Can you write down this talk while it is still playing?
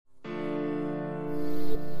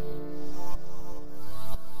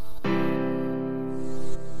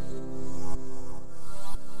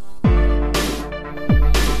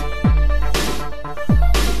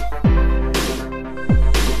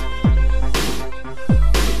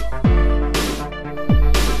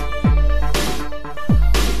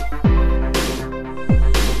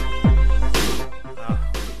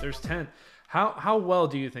How well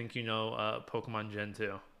do you think you know Pokemon Gen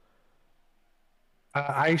 2?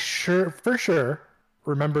 For sure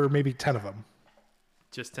remember maybe 10 of them.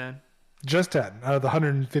 Just 10? Just 10 out of the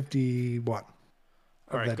 151 All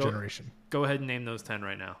of right, that go generation. go ahead and name those 10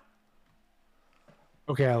 right now.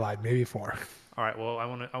 Okay, I lied. Maybe four. All right, well, I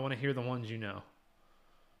want to hear the ones you know.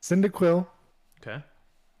 Cyndaquil. Okay?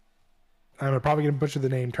 I'm probably going to butcher the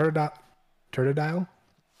name. Turtodile.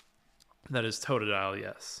 That is Totodile,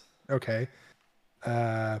 yes. Okay.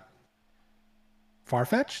 Uh,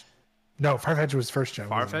 Farfetch? No, Farfetch was first gen,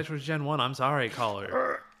 wasn't Farfetch was Gen 1. I'm sorry,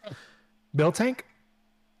 caller. it? Miltank?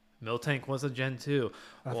 Miltank was a Gen 2.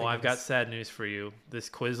 I Well, think I've it got was. sad news for you. This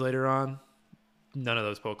quiz later on, none of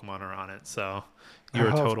those Pokemon are on it, so you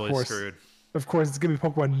are Oh, totally screwed. of course, it's gonna be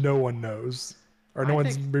Pokemon no one knows or no I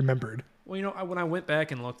one's think, remembered. well, when I went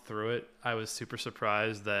back and looked through it, I was super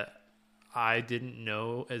surprised that I didn't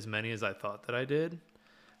know as many as I thought that I did.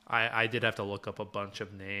 I did have to look up a bunch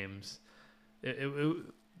of names.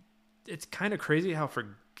 It's kind of crazy how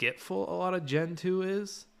forgetful a lot of Gen 2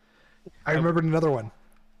 is. I I, remembered another one,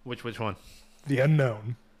 which one? the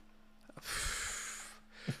unknown.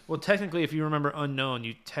 Well, technically, if you remember unknown,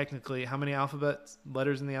 you technically, how many alphabet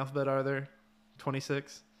letters in the alphabet are there?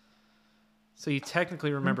 26. So you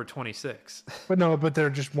technically remember 26. But no, but they're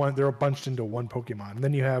just one. They're bunched into one Pokemon. And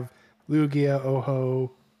then you have Lugia,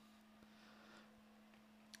 Oho.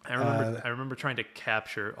 I remember trying to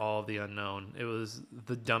capture all of the unknown. It was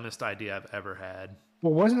the dumbest idea I've ever had.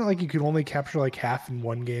 Well, wasn't it like you could only capture like half in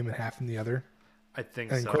one game and half in the other? I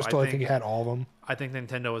think And so. I Crystal, I think, think had all of them. I think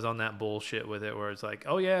Nintendo was on that bullshit with it, where it's like,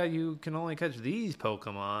 oh yeah, you can only catch these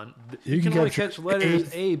Pokemon. You You can can only capture catch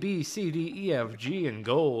letters eight. A, B, C, D, E, F, G in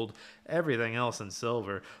gold. Everything else in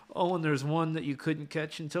silver. Oh, and there's one that you couldn't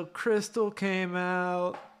catch until Crystal came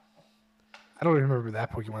out. I don't remember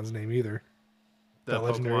that Pokemon's name either. The That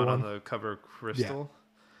legendary Pokemon on one. the cover of Yeah. Crystal.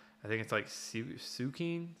 I think it's like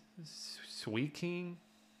Suiking, Suiking.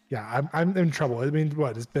 Yeah, I'm in trouble. I mean,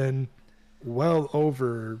 what? It's been well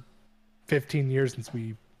over 15 years since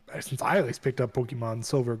I at least picked up Pokemon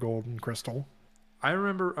Silver, Gold, and Crystal. I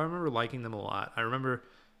remember liking them a lot. I remember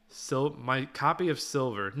my copy of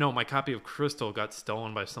Silver, no, my copy of Crystal got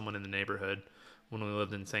stolen by someone in the neighborhood when we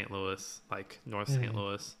lived in St. Louis, like North St.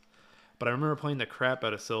 Louis. But I remember playing the crap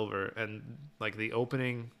out of Silver, and like the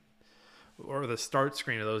opening or the start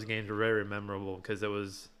screen of those games were very memorable because it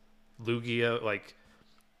was Lugia like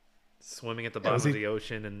swimming at the Yeah, bottom of the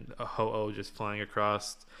ocean and a Ho-Oh just flying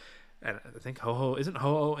across. And I think Ho-Oh isn't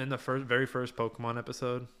Ho-Oh in the very first Pokemon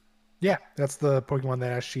episode. Yeah, that's the Pokemon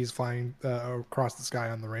that has she's flying across the sky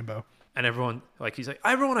on the rainbow. And everyone, like, he's like,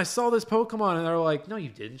 everyone, I saw this Pokemon. And they're like, no, you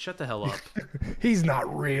didn't. Shut the hell up. He's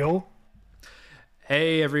not real.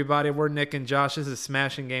 Hey, everybody. We're Nick and Josh. This is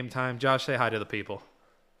Smashing Game Time. Josh, say hi to the people.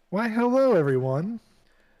 Why, hello, everyone.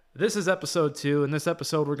 This is episode 2. In this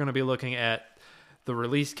episode, we're going to be looking at the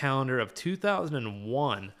release calendar of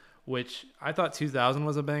 2001, which I thought 2000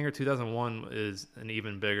 was a banger. 2001 is an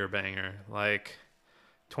even bigger banger. Like,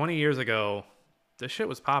 20 years ago, this shit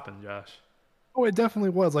was popping, Josh. Oh, it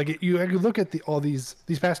definitely was. Like you look at all these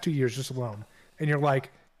past 2 years just alone, and you're like,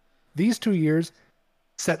 these 2 years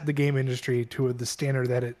set the game industry to the standard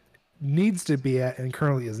that it needs to be at and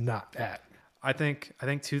currently is not at. I think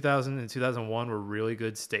 2000 and 2001 were really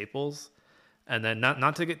good staples. And then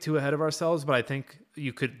not to get too ahead of ourselves, but I think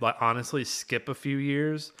you could honestly skip a few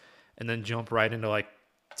years and then jump right into like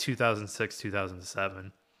 2006,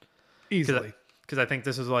 2007. Easily. Because I think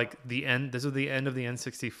this was like the end. This was the end of the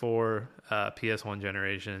N64 PS1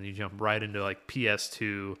 generation, and you jump right into like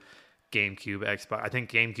PS2, GameCube, Xbox. I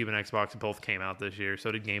think GameCube and Xbox both came out this year.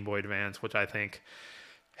 So did Game Boy Advance, which I think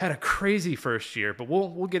had a crazy first year. But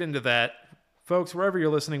we'll get into that, folks. Wherever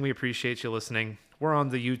you're listening, we appreciate you listening. We're on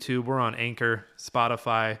the YouTube, we're on Anchor,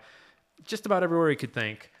 Spotify, just about everywhere you could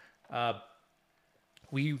think.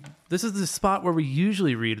 This is the spot where we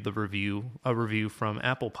usually read a review from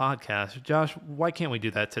Apple Podcasts. Josh, why can't we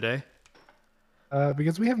do that today?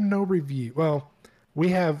 Because we have no review. Well, we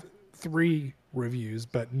have 3 reviews,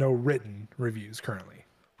 but no written reviews currently.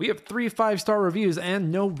 We have 3 5-star reviews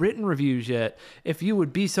and no written reviews yet. If you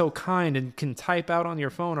would be so kind and can type out on your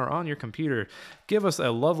phone or on your computer, give us a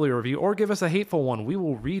lovely review or give us a hateful one. We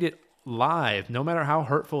will read it live, no matter how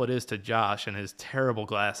hurtful it is to Josh and his terrible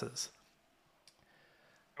glasses.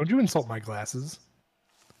 Don't you insult my glasses.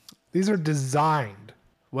 These are designed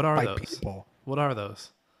What are by those? people. What are those?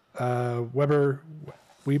 Weber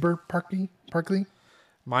Parkley?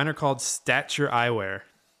 Mine are called Stature Eyewear.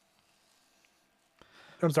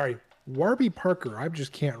 I'm sorry, Warby Parker. I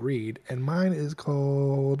just can't read, and mine is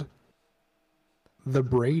called the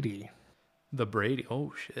Brady. The Brady.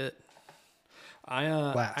 Oh, shit.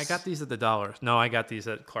 I got these at the Dollars. No, I got these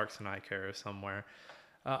at Clarkson Eye Care or somewhere.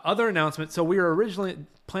 Other announcement. So we were originally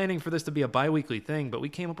planning for this to be a bi-weekly thing, but we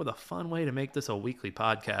came up with a fun way to make this a weekly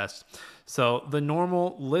podcast. So the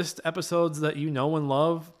normal list episodes that you know and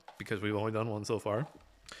love, because we've only done one so far,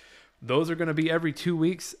 those are going to be every 2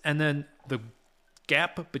 weeks. And then the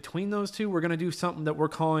gap between those two, we're going to do something that we're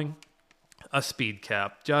calling a speed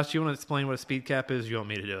cap. Josh, you want to explain what a speed cap is? You want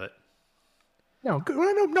me to do it? No,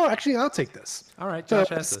 actually, I'll take this. All right, Josh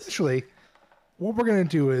has this. Essentially, what we're going to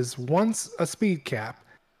do is once a speed cap,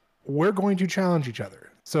 we're going to challenge each other.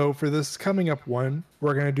 So for this coming up one,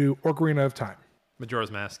 we're going to do Ocarina of Time.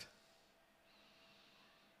 Majora's Mask.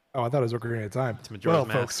 Oh, I thought it was Ocarina of Time. It's Majora's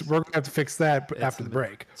Mask. Folks, we're going to have to fix that after the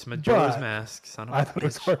break. It's Majora's Mask. Son of a I thought it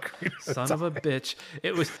was Ocarina of Son Time. of a bitch.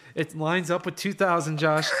 It lines up with 2000,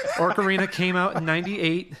 Josh. Ocarina came out in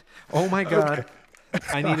 98. Oh my God. Okay.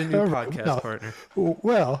 I need a new podcast partner.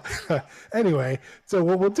 Well, anyway, so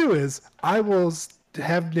what we'll do is I will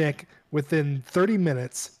have Nick within 30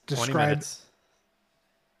 minutes describe. 20 minutes.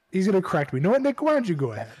 He's going to correct me. You know what, Nick? Why don't you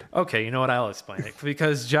go ahead? Okay, you know what? I'll explain it.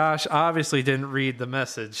 Because Josh obviously didn't read the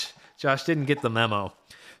message. Josh didn't get the memo.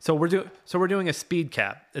 So we're doing a speed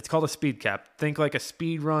cap. It's called a speed cap. Think like a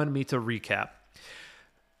speed run meets a recap.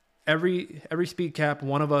 Every speed cap,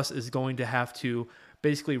 one of us is going to have to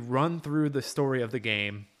basically run through the story of the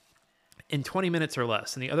game in 20 minutes or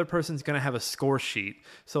less. And the other person's going to have a score sheet.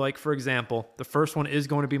 So like, for example, the first one is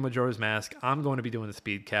going to be Majora's Mask. I'm going to be doing the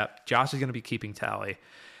speed cap. Josh is going to be keeping tally.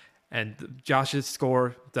 And Josh's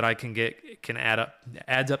score that I can get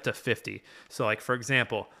adds up to 50. So like, for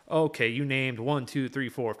example, okay, you named 1, 2, 3,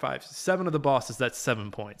 4, 5, 7 of the bosses. That's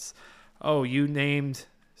 7 points. Oh, you named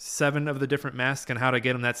 7 of the different masks and how to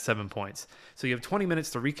get them. That's 7 points. So you have 20 minutes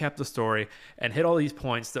to recap the story and hit all these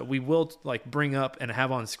points that we will like bring up and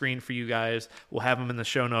have on screen for you guys. We'll have them in the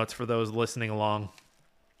show notes for those listening along.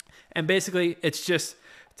 And basically it's just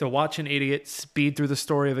to watch an idiot speed through the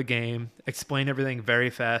story of a game, explain everything very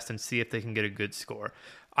fast, and see if they can get a good score.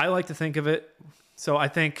 I like to think of it. So I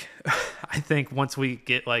think once we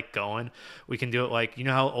get like going, we can do it like, you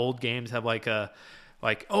know how old games have like,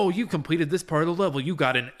 oh, you completed this part of the level, you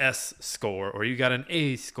got an S score, or you got an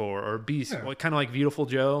A score, or B score, yeah. Kind of like Beautiful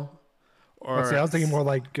Joe. Or I was thinking more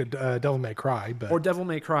like Devil May Cry, or Devil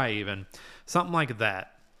May Cry, even something like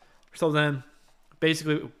that. So then,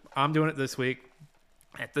 basically, I'm doing it this week.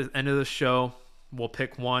 At the end of the show, we'll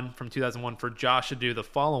pick one from 2001 for Josh to do the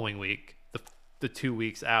following week, the 2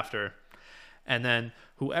 weeks after. And then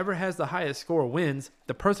whoever has the highest score wins.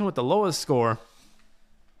 The person with the lowest score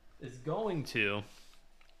is going to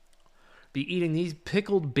be eating these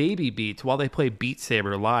pickled baby beets while they play Beat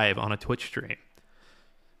Saber live on a Twitch stream.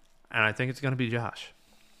 And I think it's going to be Josh.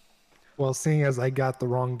 Well, seeing as I got the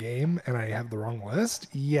wrong game and I have the wrong list,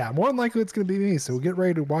 yeah, more than likely it's going to be me. So get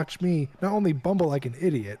ready to watch me not only bumble like an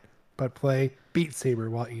idiot, but play Beat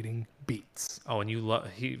Saber while eating beets. Oh, and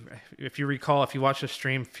if you recall, if you watched a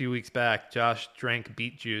stream a few weeks back, Josh drank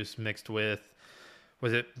beet juice mixed with,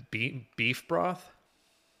 was it beef broth?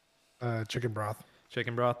 Chicken broth.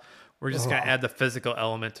 Chicken broth. We're just going to add the physical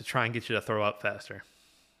element to try and get you to throw up faster.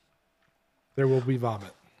 There will be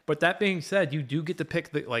vomit. But that being said, you do get to pick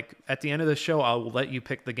at the end of the show, I will let you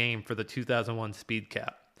pick the game for the 2001 speed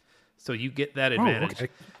cap. So you get that advantage. Okay.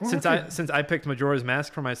 Since I picked Majora's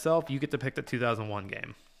Mask for myself, you get to pick the 2001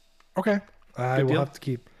 game. Okay. I will have to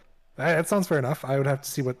keep. That sounds fair enough. I would have to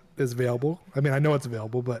see what is available. I mean, I know it's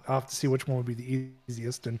available, but I'll have to see which one would be the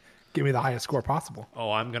easiest and give me the highest score possible.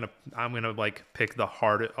 Oh, I'm gonna like pick the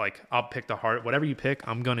hard. Like I'll pick the hard. Whatever you pick,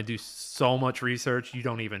 I'm gonna do so much research you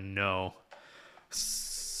don't even know.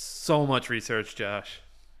 So much research, Josh.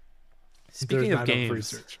 Speaking of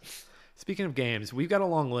games, we've got a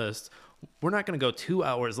long list. We're not going to go 2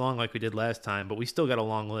 hours long like we did last time, but we still got a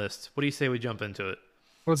long list. What do you say we jump into it?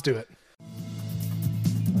 Let's do it.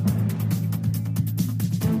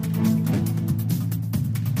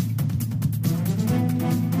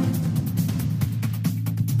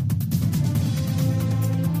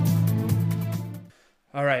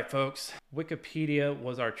 All right, folks. Wikipedia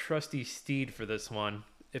was our trusty steed for this one.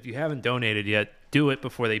 If you haven't donated yet, do it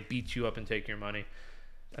before they beat you up and take your money.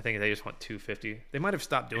 I think they just want $250. They might have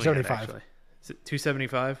stopped doing it, actually. Is it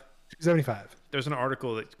 $275? $275. There's an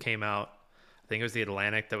article that came out, I think it was The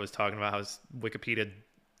Atlantic, that was talking about how Wikipedia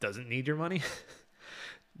doesn't need your money.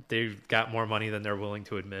 They've got more money than they're willing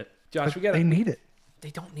to admit. Josh, they need it.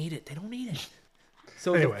 They don't need it. They don't need it.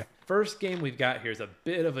 So anyway, the first game we've got here is a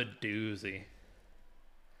bit of a doozy.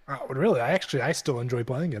 Oh, really? I still enjoy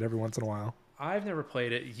playing it every once in a while. I've never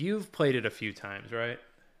played it. You've played it a few times, right?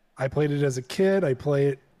 I played it as a kid. I play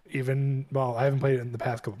it even, well, I haven't played it in the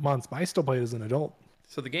past couple months, but I still play it as an adult.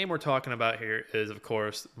 So the game we're talking about here is, of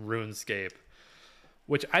course, RuneScape,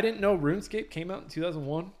 which I didn't know RuneScape came out in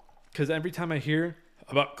 2001. Because every time I hear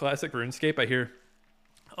about classic RuneScape, I hear,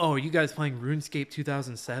 "Oh, are you guys playing RuneScape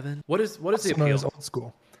 2007?" What is the Known as appeal? old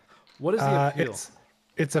school. What is the appeal?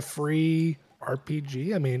 It's a free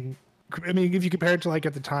RPG. I mean, if you compare it to like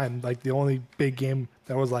at the time, like the only big game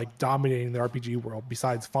that was like dominating the RPG world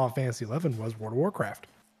besides Final Fantasy 11 was World of Warcraft.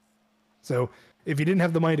 So if you didn't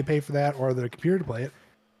have the money to pay for that or the computer to play it,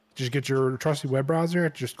 just get your trusty web browser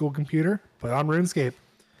at your school computer, play on RuneScape,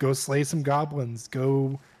 go slay some goblins,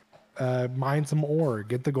 go mine some ore,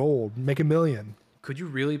 get the gold, make $1 million. Could you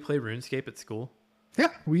really play RuneScape at school? Yeah,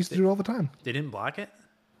 we used to do it all the time. They didn't block it?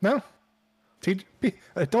 No,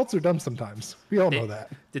 adults are dumb sometimes. We all know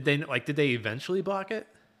that. Did they eventually block it?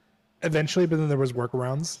 Eventually, but then there was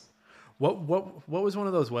workarounds. What was one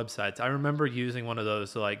of those websites? I remember using one of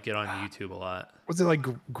those to like get on YouTube a lot. Was it like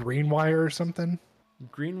Greenwire or something?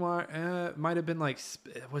 Greenwire might have been like,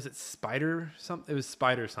 was it Spider something? It was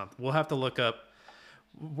Spider something. We'll have to look up.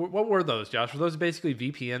 What were those, Josh? Were those basically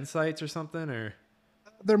VPN sites or something, or?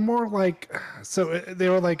 They're more like, so they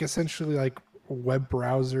were like essentially like web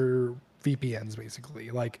browser VPNs,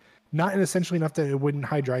 basically. Like not essentially enough that it wouldn't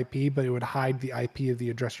hide your IP, but it would hide the IP of the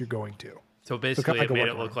address you're going to. So basically, like it made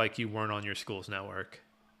it look like you weren't on your school's network.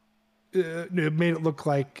 It made it look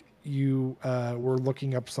like you were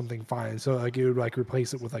looking up something fine. So like it would like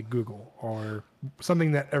replace it with like Google or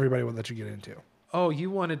something that everybody would let you get into. Oh, you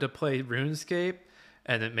wanted to play RuneScape,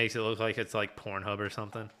 and it makes it look like it's like Pornhub or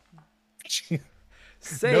something.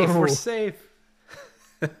 Safe, No. we're safe.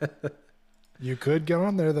 You could get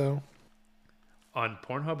on there though. On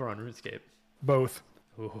Pornhub or on RuneScape? Both.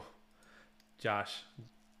 Ooh. Josh,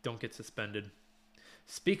 don't get suspended.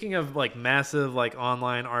 Speaking of like massive like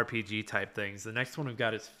online RPG type things, the next one we've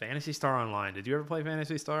got is Phantasy Star Online. Did you ever play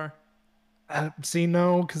Phantasy Star? See,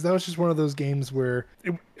 no, because that was just one of those games where,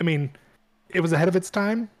 it was ahead of its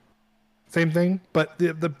time. Same thing. But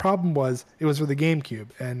the problem was it was for the GameCube.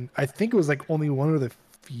 And I think it was like only one of the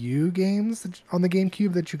few games on the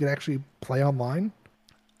GameCube that you could actually play online.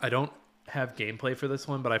 I don't have gameplay for this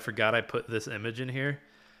one, but I forgot I put this image in here.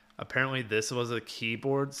 Apparently, this was a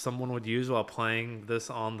keyboard someone would use while playing this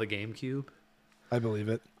on the GameCube. I believe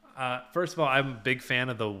it. First of all, I'm a big fan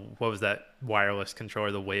of what was that wireless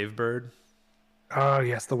controller, the Wavebird. Oh,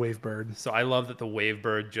 yes, the Wavebird. So I love that the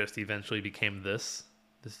Wavebird just eventually became this.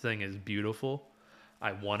 This thing is beautiful.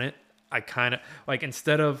 I want it. I kind of like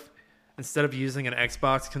instead of using an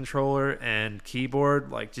Xbox controller and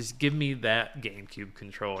keyboard, like just give me that GameCube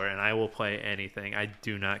controller and I will play anything. I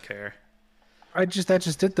do not care. That's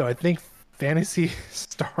just it though. I think Phantasy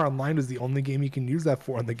Star Online is the only game you can use that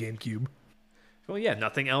for on the GameCube. Well, yeah,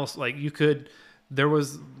 nothing else. Like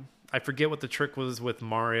I forget what the trick was with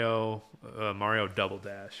Mario Double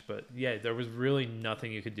Dash, but yeah, there was really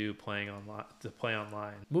nothing you could do play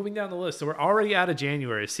online. Moving down the list, so we're already out of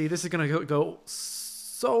January. See, this is gonna go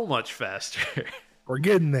so much faster. We're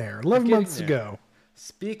getting there. 11 months to go.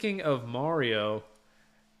 Speaking of Mario,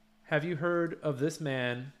 have you heard of this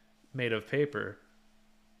man made of paper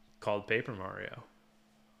called Paper Mario?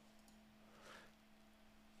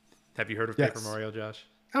 Have you heard of Paper Mario, Josh?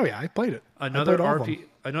 Oh yeah, I played it. A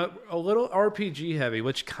little RPG heavy,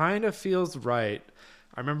 which kind of feels right.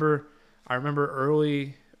 I remember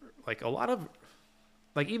early, like a lot of,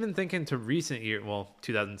 like even thinking to recent year. Well,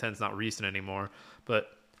 2010 is not recent anymore,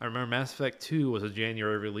 but I remember Mass Effect 2 was a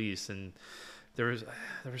January release, and there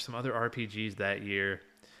were some other RPGs that year.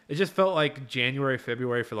 It just felt like January,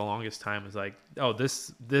 February for the longest time was like, oh,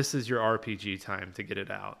 this is your RPG time to get it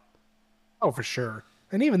out. Oh, for sure.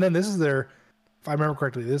 And even then, if I remember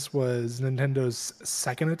correctly, this was Nintendo's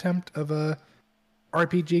second attempt of a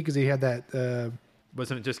RPG because he had that.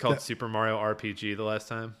 Wasn't it just called Super Mario RPG the last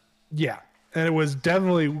time? Yeah, and it was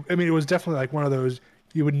definitely like one of those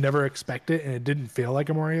you would never expect it, and it didn't feel like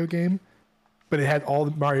a Mario game, but it had all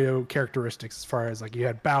the Mario characteristics as far as like you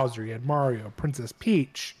had Bowser, you had Mario, Princess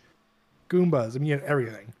Peach, Goombas. I mean, you had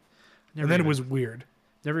everything, and then it was weird.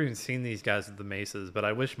 Never even seen these guys with the maces, but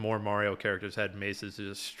I wish more Mario characters had maces to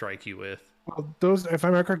just strike you with. Well, those, if I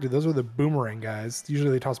remember correctly, those were the boomerang guys.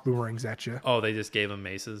 Usually they toss boomerangs at you. Oh, they just gave them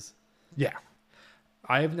maces? Yeah.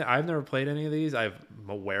 I've never played any of these. I'm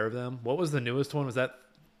aware of them. What was the newest one? Was that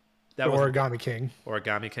was Origami King?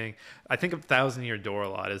 Origami King. I think of Thousand Year Door a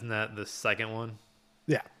lot. Isn't that the second one?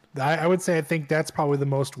 Yeah. I would say I think that's probably the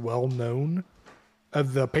most well-known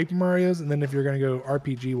of the Paper Marios. And then if you're going to go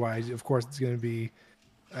RPG-wise, of course, it's going to be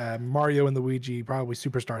Mario and Luigi, probably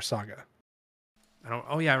Superstar Saga.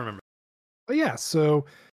 Oh, yeah, I remember. But yeah, so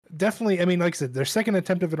definitely. I mean, like I said, their second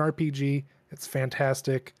attempt of an RPG. It's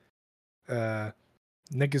fantastic.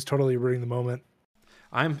 Nick is totally ruining the moment.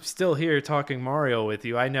 I'm still here talking Mario with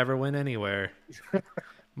you. I never went anywhere.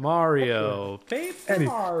 Mario, Paper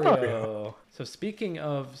Mario. Mario.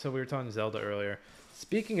 So we were talking Zelda earlier.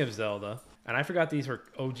 Speaking of Zelda, and I forgot these were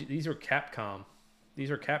OG. These were Capcom. These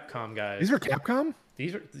were Capcom guys. These were Capcom.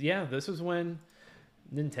 This was when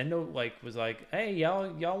Nintendo was like, hey, you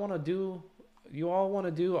all want to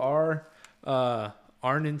do our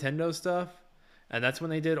Nintendo stuff. And that's when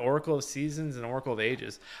they did Oracle of Seasons and Oracle of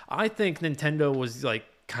Ages. I think Nintendo was like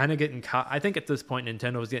kind of getting I think at this point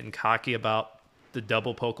Nintendo was getting cocky about the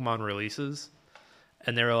double Pokemon releases.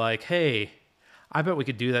 And they were like, hey, I bet we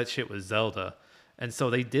could do that shit with Zelda. And so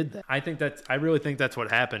they did that. I really think that's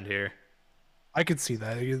what happened here. I could see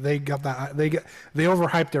that. They got that. They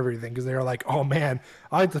overhyped everything because they were like, oh man,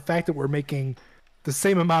 I like the fact that we're making the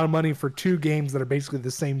same amount of money for two games that are basically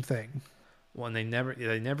the same thing. Well, and they never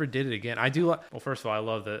did it again. I do well, first of all, I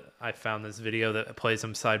love that I found this video that plays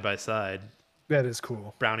them side by side. That is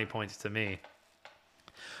cool. Brownie points to me.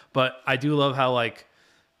 But I do love how like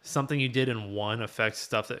something you did in one affects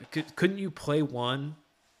stuff that couldn't you play one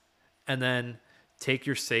and then take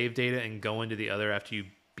your save data and go into the other after you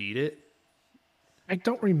beat it? I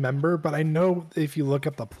don't remember, but I know if you look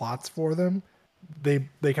up the plots for them, they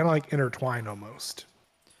kind of like intertwine almost.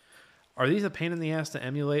 Are these a pain in the ass to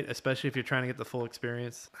emulate, especially if you're trying to get the full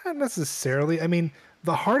experience? Not necessarily. I mean,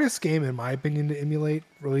 the hardest game, in my opinion, to emulate,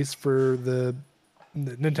 released for the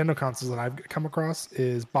Nintendo consoles that I've come across,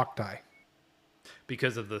 is Boktai.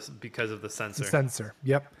 Because of the sensor. The sensor,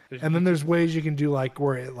 yep. And then there's ways you can do like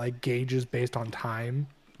where it like gauges based on time,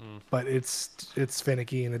 but it's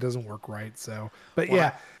finicky and it doesn't work right. So, but well,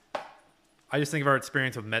 yeah, I just think of our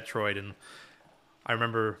experience with Metroid, and I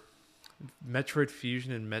remember Metroid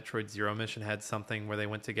Fusion and Metroid Zero Mission had something where they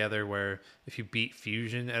went together where if you beat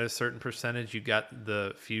Fusion at a certain percentage, you got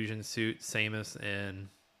the Fusion suit, Samus, and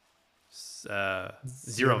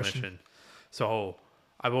Zero Mission. So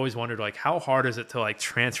I've always wondered, like, how hard is it to like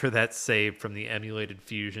transfer that save from the emulated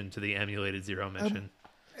Fusion to the emulated Zero Mission?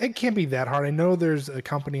 It can't be that hard. I know there's a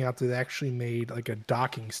company out there that actually made like a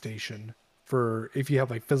docking station for if you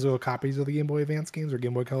have like physical copies of the Game Boy Advance games or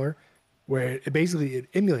Game Boy Color, where it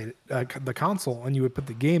emulated the console and you would put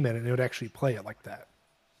the game in and it would actually play it like that.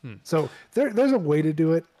 So there's a way to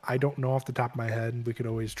do it. I don't know off the top of my head. We could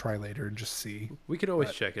always try later and just see. We could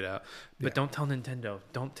always check it out. But don't tell Nintendo.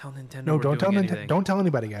 Don't tell Nintendo. No, don't tell Nintendo. Don't tell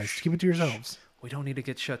anybody, guys. Just keep it to yourselves. We don't need to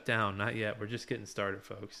get shut down. Not yet. We're just getting started,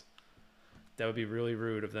 folks. That would be really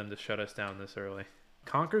rude of them to shut us down this early.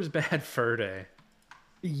 Conker's Bad Fur Day.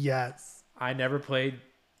 Yes. I never played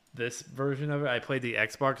this version of it. I played the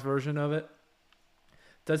Xbox version of it.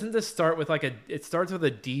 Doesn't this start with it starts with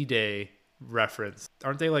a D-Day reference?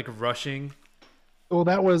 Aren't they like rushing? Well,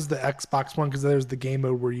 that was the Xbox one because there's the game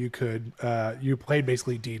mode where you could you played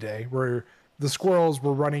basically D-Day where the squirrels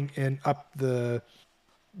were running up the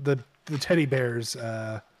teddy bears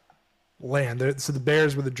land. So the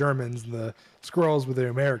bears were the Germans and the squirrels were the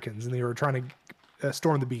Americans, and they were trying to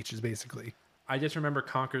storm the beaches basically. I just remember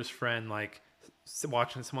Conker's friend like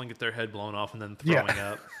watching someone get their head blown off and then throwing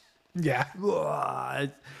up. Yeah.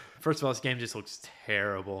 First of all, this game just looks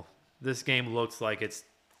terrible. This game looks like it's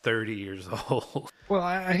 30 years old. Well,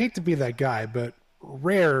 I hate to be that guy, but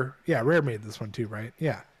Rare made this one too, right?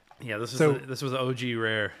 Yeah. Yeah, this was OG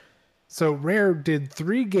Rare. So Rare did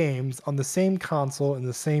 3 games on the same console and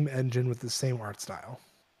the same engine with the same art style.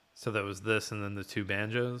 So that was this and then the 2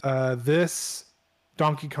 banjos? This,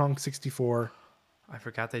 Donkey Kong 64. I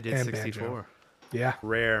forgot they did 64. Banjo. Yeah.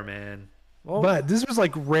 Rare, man. Well, but this was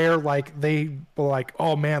like Rare, like they were like,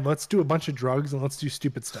 oh man, let's do a bunch of drugs and let's do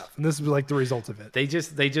stupid stuff. And this was like the result of it. They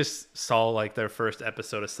just saw like their first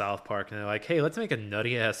episode of South Park and they're like, hey, let's make a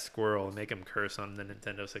nutty ass squirrel and make him curse on the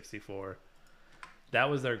Nintendo 64. That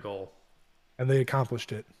was their goal. And they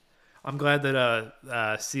accomplished it. I'm glad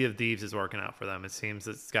that Sea of Thieves is working out for them. It seems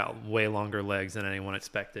it's got way longer legs than anyone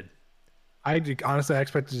expected. I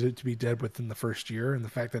expected it to be dead within the first year, and the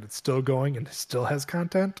fact that it's still going and still has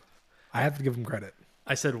content, I have to give them credit.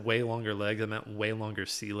 I said way longer legs. I meant way longer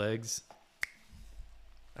sea legs.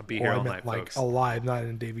 I'll be here all night, like folks. Alive, not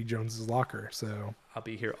in Davy Jones's locker. So I'll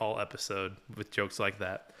be here all episode with jokes like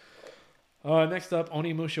that. Next up,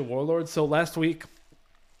 Onimusha Warlord. So last week,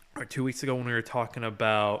 or 2 weeks ago, when we were talking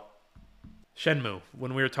about Shenmue, this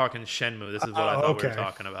is what I thought we were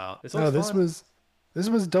talking about. This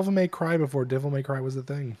was Devil May Cry before Devil May Cry was a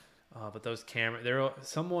thing. But those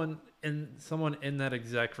someone in that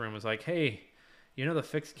exec room was like, hey, you know the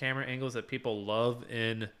fixed camera angles that people love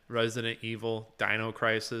in Resident Evil, Dino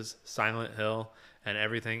Crisis, Silent Hill, and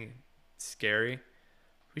everything scary.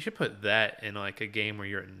 We should put that in like a game where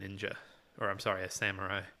you're a ninja, or I'm sorry, a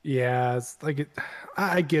samurai. Yeah, it's like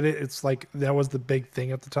I get it. It's like that was the big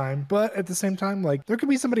thing at the time, but at the same time, like there could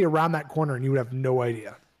be somebody around that corner and you would have no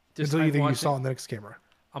idea Just until I'm either you watching. saw it in the next camera.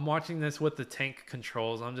 I'm watching this with the tank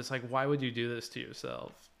controls. I'm just like, why would you do this to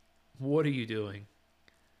yourself? What are you doing?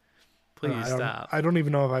 Please stop. I don't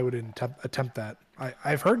even know if I would attempt that.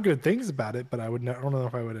 I've heard good things about it, but I don't know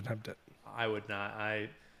if I would attempt it. I would not.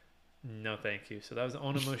 No, thank you. So that was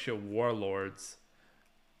Onimusha Warlords.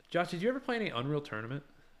 Josh, did you ever play any Unreal Tournament?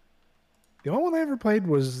 The only one I ever played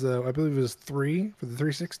was I believe it was 3 for the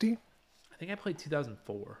 360. I think I played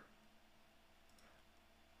 2004.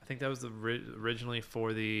 I think that was originally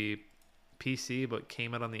for the PC, but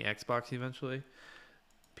came out on the Xbox eventually.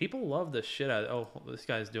 People love the shit out of, oh, this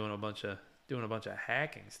guy's doing a bunch of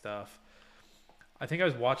hacking stuff. I think I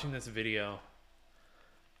was watching this video.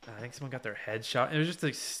 I think someone got their head shot. It was just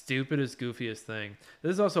the stupidest, goofiest thing.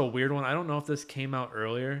 This is also a weird one. I don't know if this came out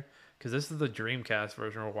earlier, because this is the Dreamcast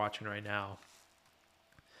version we're watching right now.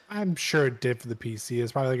 I'm sure it did for the PC.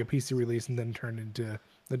 It's probably like a PC release and then turned into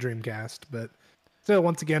the Dreamcast. But still,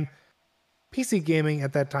 once again, PC gaming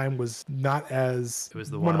at that time was not as It was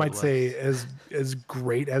the one Wild might West. say as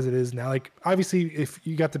great as it is now. Like obviously, if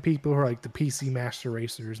you got the people who are like the PC master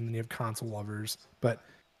racers, and then you have console lovers, but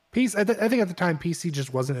PC, I think at the time PC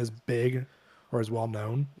just wasn't as big or as well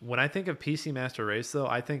known. When I think of PC Master Race, though,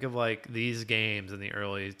 I think of like these games in the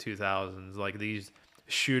early 2000s, like these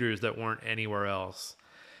shooters that weren't anywhere else.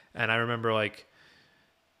 And I remember like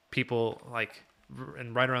people like,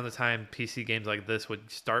 and right around the time PC games like this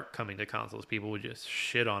would start coming to consoles, people would just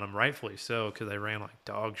shit on them, rightfully so, because they ran like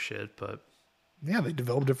dog shit. But Yeah, they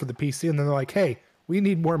developed it for the PC, and then they're like, "Hey, we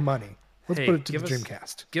need more money. Let's hey, put it to the give us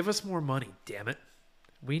Dreamcast." give us more money, damn it.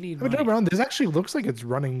 We need I mean, money. around this actually looks like it's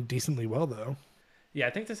running decently well, though. Yeah, I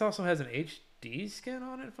think this also has an HD skin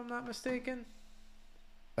on it, if I'm not mistaken.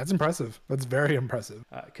 That's impressive. That's very impressive.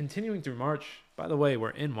 Continuing through March. By the way,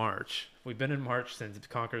 we're in March. We've been in March since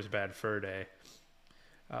Conker's Bad Fur Day.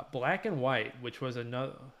 Black and White, which was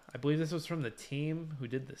another, I believe this was from the team who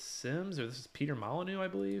did The Sims, or this is Peter Molyneux, I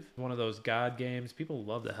believe. One of those God games. People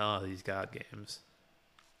love the hell out of these God games.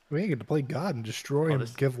 We get to play God and destroy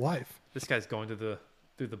and give life. This guy's going through the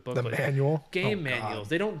The booklet. manual. Game manuals.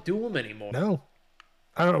 They don't do them anymore. No.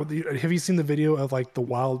 I don't know. Have you seen the video of like the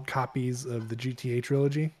wild copies of the GTA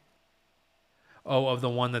trilogy? Oh, of the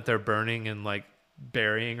one that they're burning and like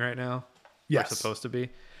burying right now? Yes. Or supposed to be?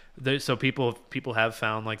 So people have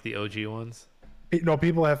found like the OG ones? No,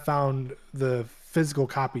 people have found the physical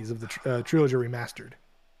copies of the trilogy remastered.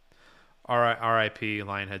 R.I.P.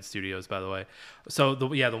 Lionhead Studios, by the way. So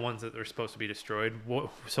the ones that are supposed to be destroyed.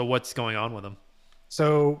 So what's going on with them?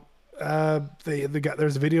 So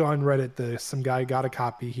there's a video on Reddit. Some guy got a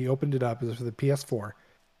copy. He opened it up. It was for the PS4,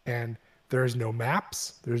 and there's no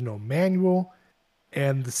maps. There's no manual,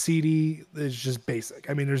 and the CD is just basic.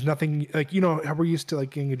 I mean, there's nothing like how we're used to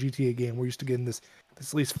like getting a GTA game. We're used to getting this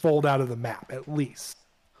at least fold out of the map at least.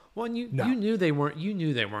 Well, and you knew they weren't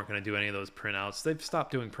going to do any of those printouts. They've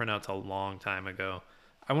stopped doing printouts a long time ago.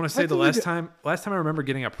 I want to say the last time I remember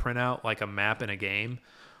getting a printout like a map in a game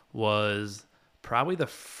was probably the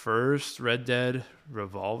first Red Dead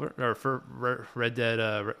Revolver or for Red Dead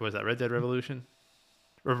was that Red Dead Revolution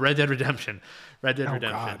or Red Dead Redemption? Red Dead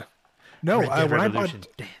Redemption. God. No, Red Dead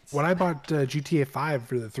when I bought GTA 5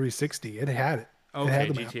 for the 360, it had it. Okay,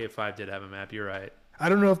 GTA 5 did have a map. You're right. I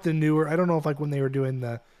don't know if like when they were doing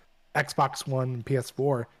the Xbox One and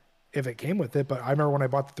PS4, if it came with it, but I remember when I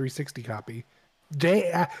bought the 360 copy, day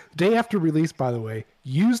after release, by the way,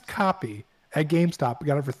 used copy at GameStop,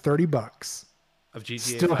 got it for $30 of GTA.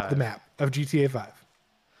 Still 5. had the map of GTA 5.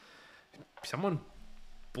 Someone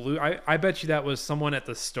blew. I bet you that was someone at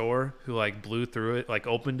the store who like blew through it, like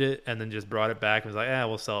opened it, and then just brought it back and was like,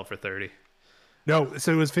 "We'll sell it for 30." No,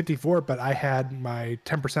 so it was 54, but I had my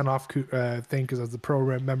 10% off thing because I was the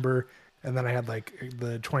pro member. And then I had like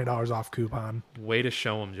the $20 off coupon. Way to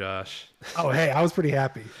show him, Josh. Oh, hey, I was pretty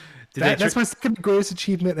happy. That's my second greatest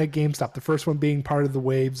achievement at GameStop. The first one being part of the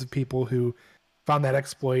waves of people who found that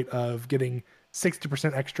exploit of getting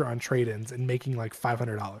 60% extra on trade-ins and making like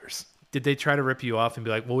 $500. Did they try to rip you off and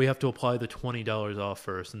be like, well, we have to apply the $20 off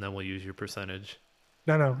first and then we'll use your percentage?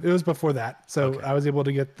 No, it was before that. So okay. I was able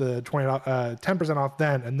to get the 10% off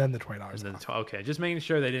then and then the $20 off. Okay, just making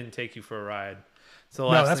sure they didn't take you for a ride. So the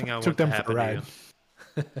last thing I want to happen to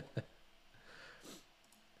you.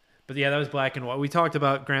 But yeah, that was Black and White. We talked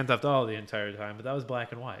about Grand Theft Auto the entire time, but that was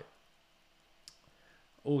Black and White.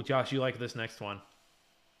 Oh, Josh, you like this next one?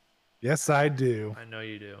 Yes, I do. I know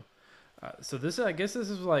you do. So this, I guess this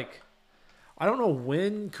is like, I don't know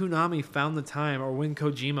when Konami found the time or when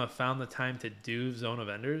Kojima found the time to do Zone of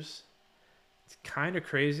Enders. It's kind of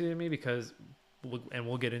crazy to me because, and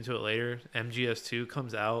we'll get into it later, MGS2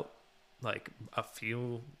 comes out like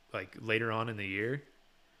later on in the year.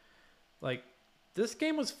 Like, this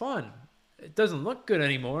game was fun. It doesn't look good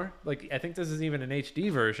anymore. Like, I think this is even an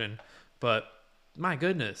HD version, but my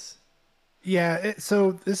goodness. Yeah,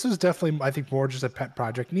 so this was definitely, I think, more just a pet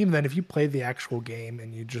project. And even then, if you play the actual game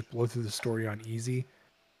and you just blow through the story on easy,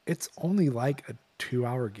 it's only like a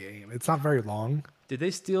 2-hour game. It's not very long. Did they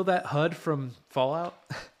steal that HUD from Fallout?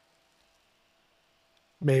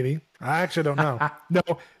 Maybe. I actually don't know. No,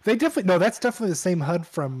 that's definitely the same HUD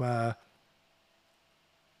from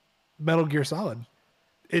Metal Gear Solid.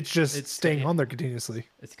 It's just staying on there continuously.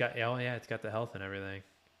 It's got the health and everything.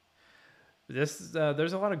 There's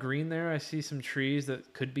a lot of green there. I see some trees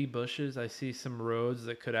that could be bushes. I see some roads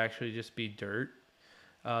that could actually just be dirt.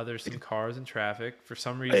 There's some cars and traffic. For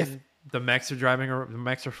some reason, the mechs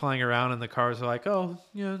are flying around, and the cars are like, oh,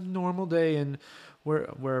 normal day in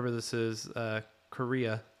wherever this is,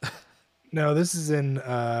 Korea. No, this is in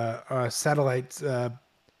a satellite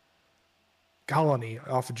colony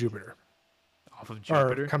off of Jupiter. Off of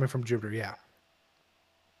Jupiter? Or coming from Jupiter, yeah.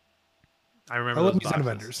 I remember those boxes.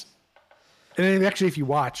 Vendors. And actually, if you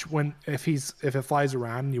watch if it flies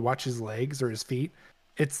around and you watch his legs or his feet,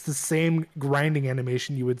 it's the same grinding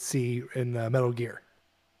animation you would see in Metal Gear.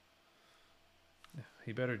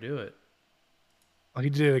 He better do it. Well, he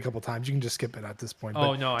did it a couple times. You can just skip it at this point.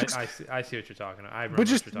 Oh no, I see what you're talking about. But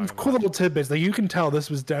just cool little tidbits. Like, you can tell this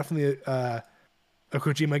was definitely a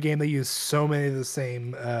Kojima game. They used so many of the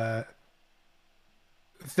same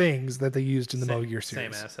things that they used in the Metal Gear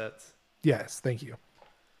series. Same assets. Yes, thank you.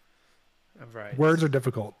 Right. Words are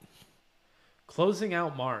difficult. Closing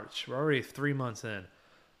out March. We're already 3 months in.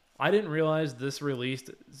 I didn't realize this released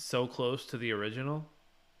so close to the original.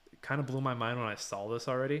 It kind of blew my mind when I saw this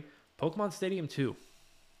already. Pokemon Stadium 2.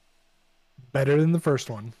 Better than the first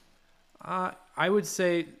one. I would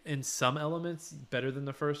say in some elements better than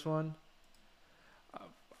the first one.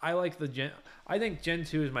 I think Gen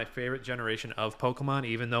 2 is my favorite generation of Pokemon,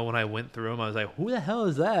 even though when I went through them, I was like, who the hell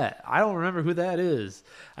is that? I don't remember who that is.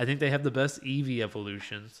 I think they have the best Eevee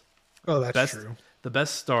evolutions. Oh, that's true. The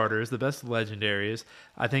best starters, the best legendaries.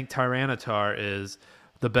 I think Tyranitar is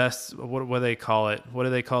the best. What do they call it? What do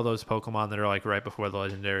they call those Pokemon that are like right before the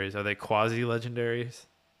legendaries? Are they quasi-legendaries?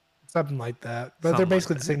 Something like that. But they're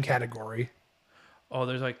basically the same category. Oh,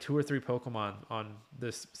 there's like 2 or 3 Pokemon on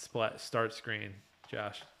this start screen,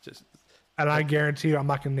 Josh. And I guarantee you I'm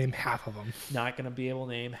not going to name half of them. Not going to be able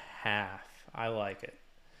to name half. I like it.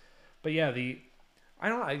 But yeah, the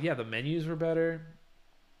menus were better.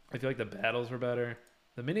 I feel like the battles were better.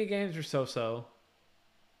 The mini games were so-so.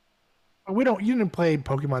 You didn't play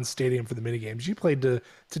Pokemon Stadium for the mini games. You played to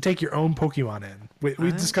take your own Pokemon in.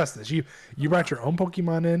 We discussed this. You brought your own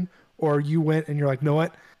Pokemon in, or you went and you're like, know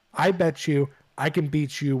what? I bet you I can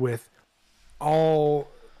beat you with all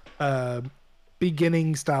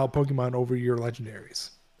beginning style Pokemon over your legendaries.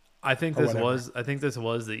 I think this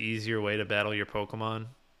was the easier way to battle your Pokemon,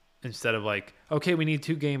 instead of like, okay, we need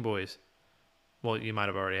 2 Game Boys. Well, you might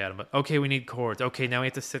have already had them, but okay, we need cords. Okay, now we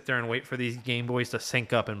have to sit there and wait for these Game Boys to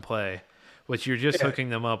sync up and play, which you're just hooking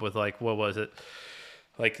them up with, like, what was it?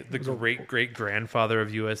 Like the great grandfather of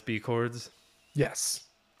USB cords? Yes.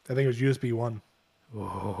 I think it was USB 1.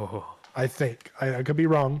 Oh. I think. I could be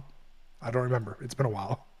wrong. I don't remember. It's been a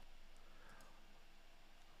while.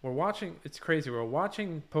 It's crazy. We're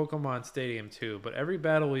watching Pokemon Stadium 2, but every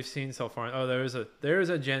battle we've seen so far, there's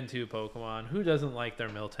a Gen 2 Pokemon. Who doesn't like their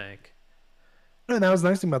Miltank? And that was the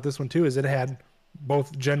nice thing about this one too, is it had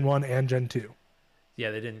both Gen 1 and Gen 2.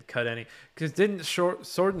 Yeah, they didn't cut any, because didn't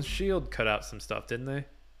Sword and Shield cut out some stuff, didn't they?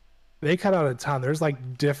 They cut out a ton. There's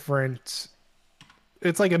like different.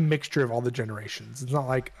 It's like a mixture of all the generations. It's not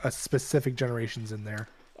like a specific generations in there.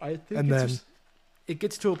 I think it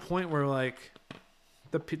gets to a point where like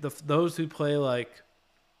those who play like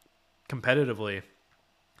competitively,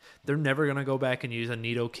 they're never gonna go back and use a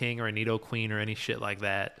Nidoking or a Nidoqueen or any shit like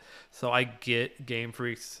that. So I get Game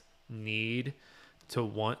Freak's need to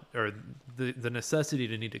want, or the necessity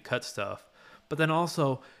to need to cut stuff. But then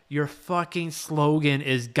also, your fucking slogan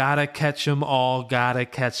is gotta catch 'em all, gotta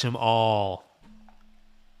catch 'em all.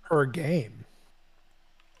 For a game.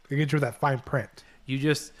 They get you with that fine print.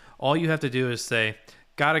 All you have to do is say,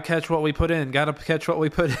 gotta catch what we put in, gotta catch what we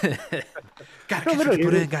put in. Gotta catch what you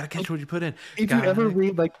put in, gotta catch what you put in. If you ever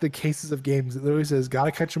read like the cases of games, it literally says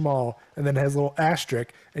gotta catch them all, and then it has a little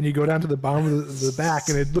asterisk, and you go down to the bottom of the back,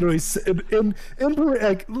 and it literally in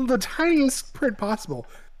like the tiniest print possible,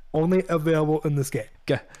 only available in this game.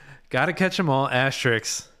 Gotta catch them all.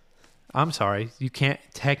 Asterix. I'm sorry. You can't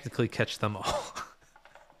technically catch them all.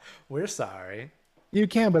 We're sorry. You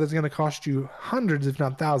can, but it's going to cost you hundreds, if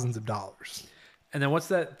not thousands of dollars. And then what's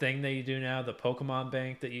that thing that you do now? The Pokemon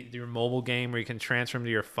Bank, your mobile game where you can transfer them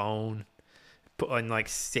to your phone and like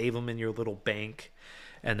save them in your little bank.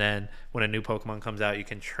 And then when a new Pokemon comes out, you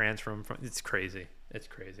can transfer them from. It's crazy. It's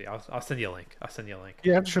crazy. I'll send you a link.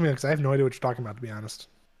 You have to show me because I have no idea what you're talking about, to be honest.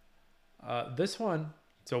 This one.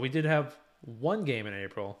 So we did have one game in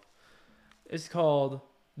April. It's called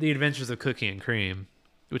The Adventures of Cookie and Cream,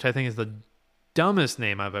 which I think is the dumbest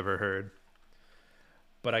name I've ever heard.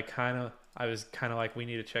 But I was kind of like, we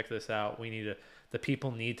need to check this out. The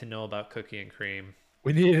people need to know about Cookie and Cream.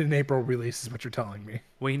 We need an April release, is what you're telling me.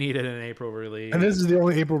 We needed an April release. And this is the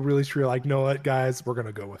only April release where you're like, know what, guys, we're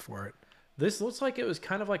gonna go for it. This looks like it was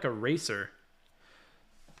kind of like a racer.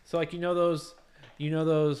 So like you know those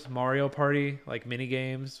Mario Party like mini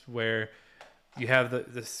games where you have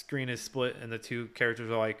the screen is split and the two characters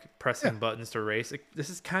are like pressing buttons to race. This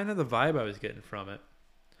is kind of the vibe I was getting from it.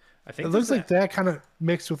 I think it looks like that kind of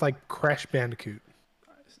mixed with like Crash Bandicoot.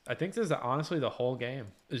 I think this is honestly the whole game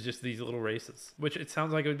is just these little races, which it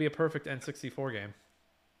sounds like it would be a perfect N64 game.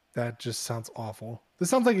 That just sounds awful. This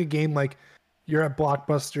sounds like a game like you're at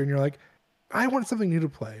Blockbuster and you're like, I want something new to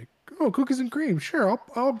play. Oh, cookies and cream. Sure,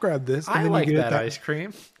 I'll grab this. And I then like you get that ice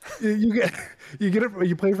cream. You get it.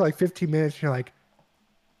 You play for like 15 minutes. And you're like,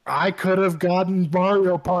 I could have gotten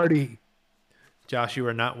Mario Party. Josh, you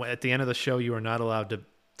are not at the end of the show. You are not allowed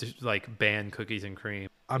to like ban cookies and cream.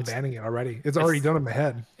 I'm banning it already. It's already done in my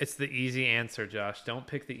head. It's the easy answer, Josh. Don't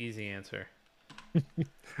pick the easy answer. All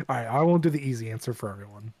right, I won't do the easy answer for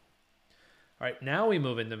everyone. All right, now we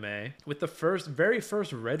move into May with the very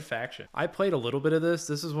first Red Faction. I played a little bit of this.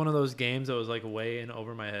 This is one of those games that was like way in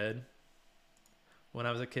over my head when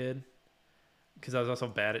I was a kid because I was also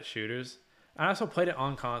bad at shooters. I also played it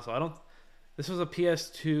on console. This was a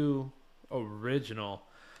PS2 original,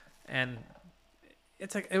 and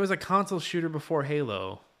it was a console shooter before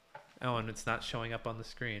Halo. Oh, and it's not showing up on the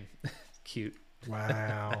screen. Cute.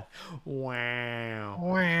 Wow.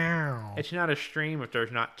 Wow. It's not a stream if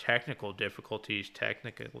there's not technical difficulties.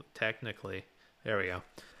 Technically, there we go.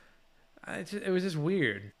 It was just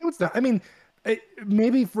weird. It was not. I mean,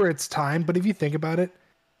 maybe for its time, but if you think about it,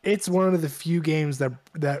 it's one of the few games that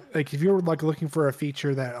like if you're like looking for a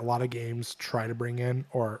feature that a lot of games try to bring in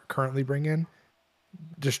or currently bring in,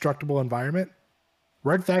 destructible environment,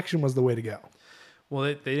 Red Faction was the way to go. Well,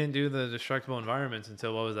 they didn't do the destructible environments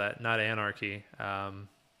until, what was that? Not Anarchy. Was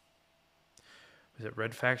it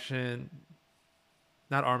Red Faction?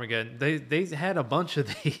 Not Armageddon. They had a bunch of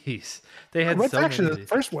these. They had Red so Faction many is the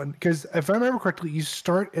first one, because if I remember correctly, you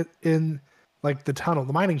start in like the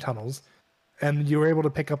mining tunnels, and you were able to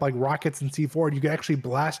pick up like rockets and C4, and you could actually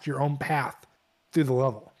blast your own path through the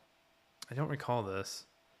level. I don't recall this.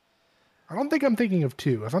 I don't think I'm thinking of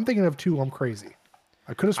 2. If I'm thinking of 2, I'm crazy.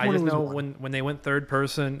 I could have sworn it was know 1. when they went third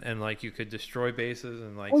person and like you could destroy bases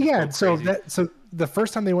and like. Oh yeah, so the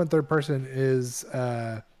first time they went third person is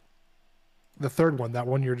the third one. That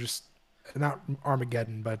one you're just not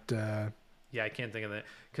Armageddon, but yeah, I can't think of that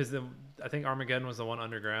because I think Armageddon was the one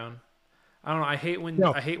underground. I don't know. I hate when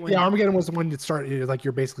Armageddon was the one that started like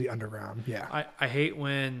you're basically underground. Yeah, I hate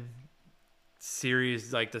when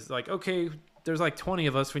series like this, like, okay, there's like 20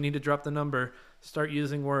 of us, we need to drop the number, start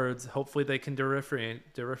using words, hopefully they can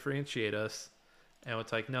differentiate us, and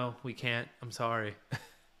it's like, no, we can't, I'm sorry.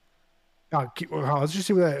 Let's just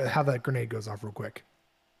see how that grenade goes off real quick.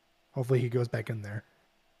 Hopefully he goes back in there.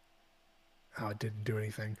 Oh, it didn't do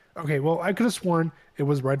anything. Okay, well, I could have sworn it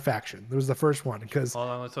was Red Faction. It was the first one because. Hold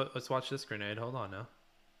on, let's watch this grenade. Hold on now.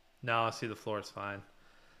 No, I see the floor is fine.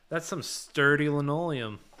 That's some sturdy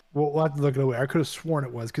linoleum. Well, we'll have to look it away. I could have sworn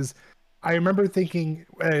it was because I remember thinking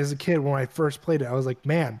as a kid when I first played it, I was like,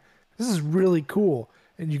 man, this is really cool.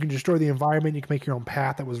 And you can destroy the environment. You can make your own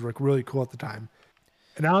path. That was like really cool at the time.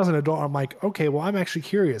 And now as an adult, I'm like, okay, well, I'm actually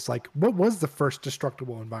curious. Like, what was the first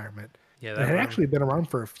destructible environment? Yeah, that had actually been around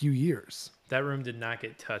for a few years. That room did not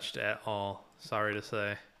get touched at all. Sorry to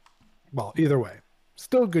say. Well, either way,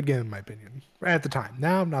 still a good game in my opinion. At the time.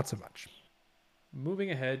 Now, not so much.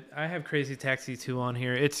 Moving ahead, I have Crazy Taxi 2 on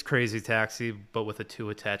here. It's Crazy Taxi, but with a 2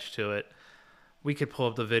 attached to it. We could pull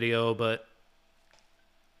up the video, but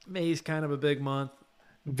May's kind of a big month.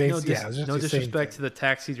 No disrespect to the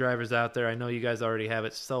taxi drivers out there. I know you guys already have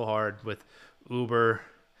it so hard with Uber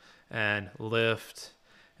and Lyft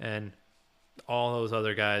and all those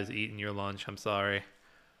other guys eating your lunch. I'm sorry.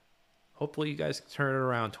 Hopefully you guys turn it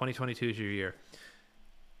around. 2022 is your year.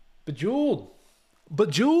 Bejeweled.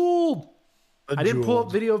 I didn't pull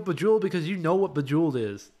up video of Bejeweled because you know what Bejeweled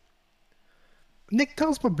is. Nick, tell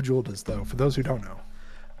us what Bejeweled is, though, for those who don't know.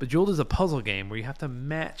 Bejeweled is a puzzle game where you have to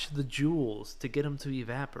match the jewels to get them to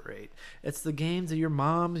evaporate. It's the games that your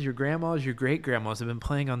moms, your grandmas, your great-grandmas have been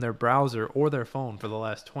playing on their browser or their phone for the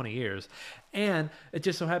last 20 years. And it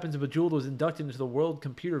just so happens that Bejeweled was inducted into the World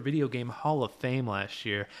Computer Video Game Hall of Fame last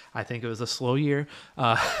year. I think it was a slow year,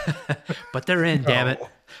 but they're in, damn it.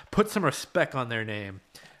 Put some respect on their name.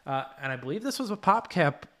 And I believe this was a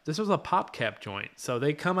PopCap. This was a PopCap joint. So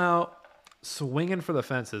they come out swinging for the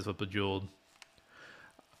fences with Bejeweled.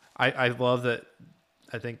 I love that.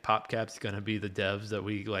 I think PopCap's going to be the devs that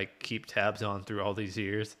we like keep tabs on through all these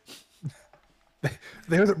years.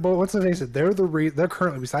 But what's the face? They're they're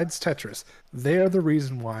currently, besides Tetris, they're the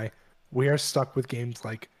reason why we are stuck with games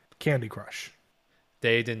like Candy Crush.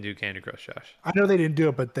 They didn't do Candy Crush, Josh. I know they didn't do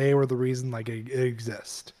it, but they were the reason like it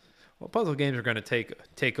exists. Well, puzzle games are going to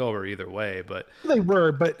take over either way, but They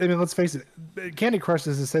were, but I mean, let's face it, Candy Crush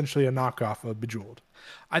is essentially a knockoff of Bejeweled.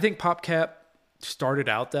 I think PopCap started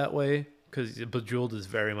out that way because Bejeweled is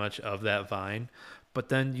very much of that vine. But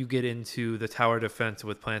then you get into the tower defense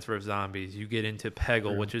with Plants vs. Zombies. You get into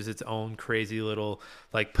Peggle, which is its own crazy little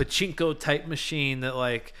like pachinko type machine that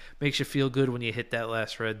like makes you feel good when you hit that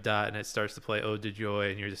last red dot and it starts to play Ode to Joy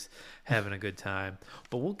and you're just having a good time.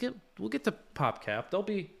 But we'll get to PopCap.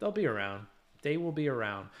 They'll be around. They will be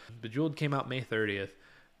around. Bejeweled came out May 30th.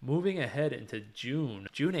 Moving ahead into June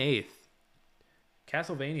 8th.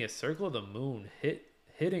 Castlevania Circle of the Moon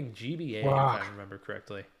hitting GBA, Wow. if I remember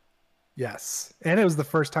correctly. Yes, and it was the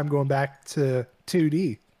first time going back to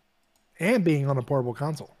 2D and being on a portable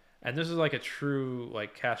console. And this is like a true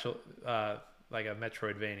like like a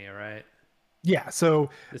Metroidvania, right? Yeah, so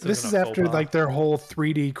this is after faux pas. like their whole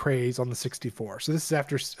 3D craze on the 64. So this is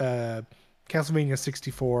after Castlevania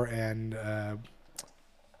 64 and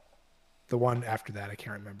the one after that I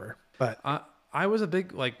can't remember. But I was a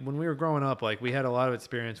big like when we were growing up, like we had a lot of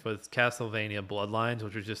experience with Castlevania Bloodlines,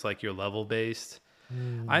 which was just like your level based.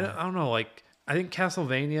 I don't know, like I think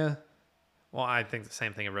Castlevania. Well, I think the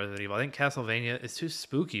same thing of Resident Evil. I think Castlevania is too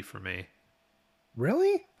spooky for me.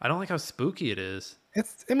 really? I don't like how spooky it is.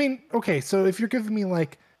 I mean, okay, so if you're giving me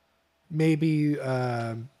like maybe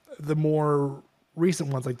the more recent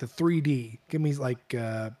ones, like the 3D, give me like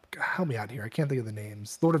help me out here. I can't think of the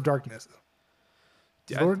names. Lord of Darkness.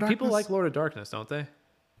 Lord of People Darkness? like Lord of Darkness, don't they?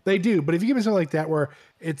 They do, but if you give me something like that where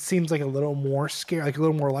it seems like a little more scary, like a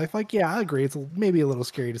little more lifelike, yeah, I agree. It's maybe a little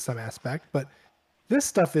scary to some aspect, but this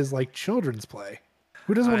stuff is like children's play.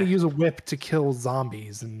 Who doesn't want to use a whip to kill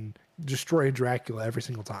zombies and destroy Dracula every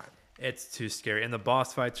single time? It's too scary, and the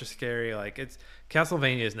boss fights are scary. Like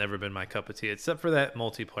Castlevania has never been my cup of tea, except for that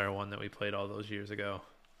multiplayer one that we played all those years ago.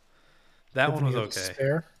 That one was okay.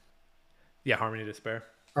 Despair? Yeah, Harmony of Despair.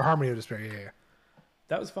 Or Harmony of Despair, yeah.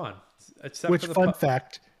 That was fun. Except Which, for the fun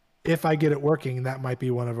fact, if I get it working, that might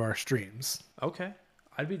be one of our streams. Okay,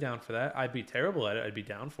 I'd be down for that. I'd be terrible at it. I'd be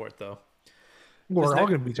down for it though. We're all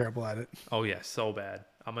going to be terrible at it. Oh yeah, so bad.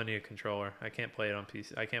 I'm gonna need a controller. I can't play it on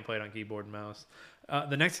PC. I can't play it on keyboard and mouse.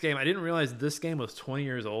 The next game, I didn't realize this game was 20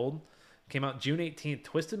 years old. Came out June 18th.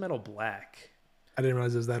 Twisted Metal Black. I didn't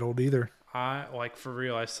realize it was that old either. I like for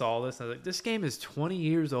real. I saw this and I was like, this game is 20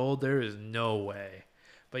 years old. There is no way.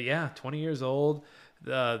 But yeah, 20 years old.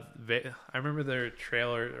 I remember their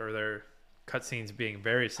trailer or their cutscenes being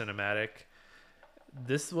very cinematic.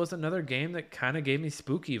 This was another game that kind of gave me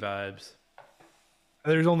spooky vibes.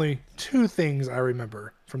 There's only two things I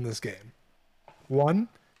remember from this game. One,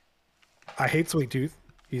 I hate Sweet Tooth.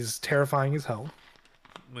 He's terrifying as hell.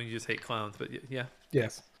 Well, you just hate clowns, but yeah.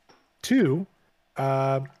 Yes. Two,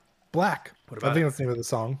 Black. What about I think it? that's the name of the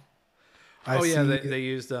song. They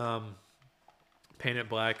used Paint It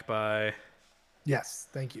Black by Yes,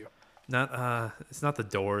 thank you. it's not the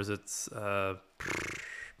Doors, it's the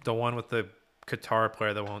one with the guitar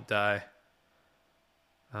player that won't die.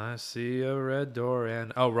 I see a red door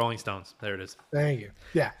and Rolling Stones. There it is. Thank you.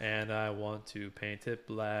 Yeah. And I want to paint it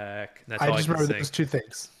black. That's I all just I can remember sing. those two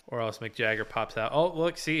things. Or else Mick Jagger pops out. Oh,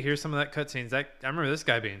 look, see, here's some of that cutscenes. I remember this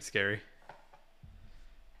guy being scary.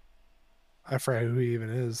 I forget who he even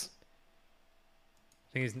is.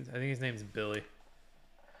 I think his name's Billy.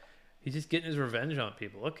 He's just getting his revenge on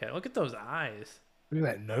people. Look at those eyes. Look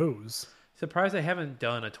at that nose. Surprised they haven't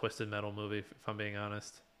done a Twisted Metal movie, if I'm being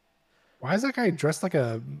honest. Why is that guy dressed like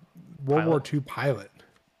a World War II pilot?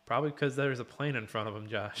 Probably because there's a plane in front of him,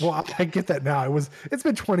 Josh. Well, I get that now. It's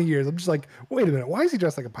been 20 years. I'm just like, wait a minute. Why is he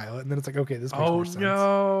dressed like a pilot? And then it's like, okay, this makes more sense.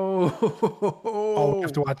 No! Oh, we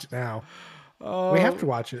have to watch it now. Oh, We have to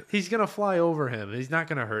watch it. He's gonna fly over him. He's not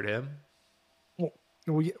gonna hurt him. Well,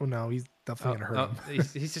 no, he's definitely gonna hurt him.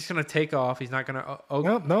 He's just gonna take off. He's not gonna. No, oh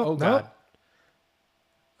God. no.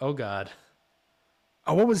 Oh God.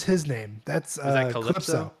 Oh, what was his name? That's Was that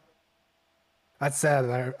Calypso. That's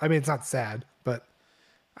sad. I mean, it's not sad, but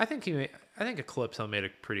I think I think Eclipso made a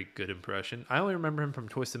pretty good impression. I only remember him from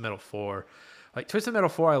Twisted Metal 4. Like Twisted Metal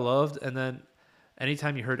 4 I loved, and then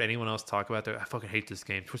anytime you heard anyone else talk about it, I fucking hate this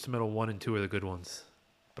game. Twisted Metal 1 and 2 are the good ones.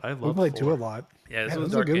 But I we love played 4. 2 a lot. Yeah, this Yeah, was this a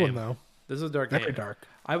is a dark good game. one though. This is a dark Very game. dark.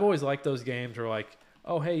 I've always liked those games where like,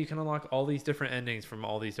 oh hey, you can unlock all these different endings from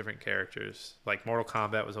all these different characters. Like Mortal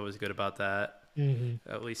Kombat was always good about that.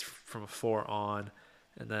 At least from 4 on.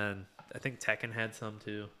 And then I think Tekken had some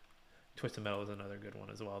too. Twisted Metal is another good one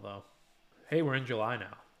as well though. Hey, we're in July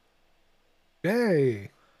now. Yay.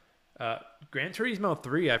 Gran Turismo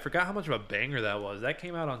 3, I forgot how much of a banger that was. That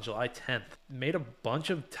came out on July 10th. Made a bunch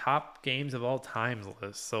of top games of all times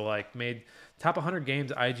lists. So, like, made top 100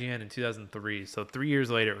 games IGN in 2003. So, 3 years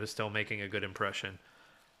later, it was still making a good impression.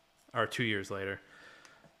 Or 2 years later.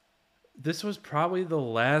 This was probably the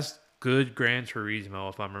last good Gran Turismo,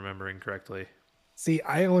 if I'm remembering correctly. See,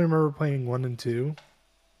 I only remember playing 1 and 2.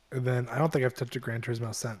 And then I don't think I've touched a Gran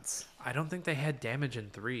Turismo since. I don't think they had damage in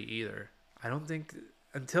 3 either. I don't think...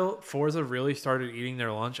 Until Forza really started eating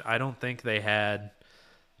their lunch, I don't think they had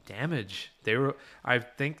damage. I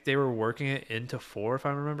think they were working it into 4, if I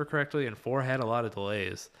remember correctly, and 4 had a lot of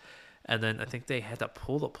delays. And then I think they had to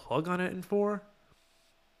pull the plug on it in 4.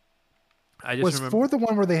 I just Was remember 4 the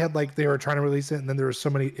one where they had like they were trying to release it and then there were so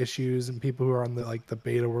many issues and people who are on the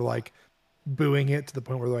beta were like booing it to the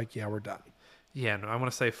point where they're like, yeah, we're done. Yeah, no, I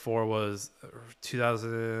want to say 4 was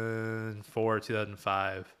 2004,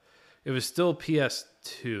 2005. It was still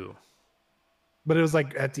PS2. But it was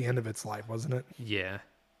like at the end of its life, wasn't it? Yeah.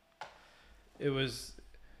 It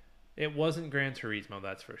wasn't Gran Turismo,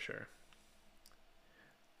 that's for sure.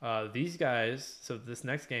 These guys, so this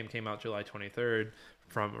next game came out July 23rd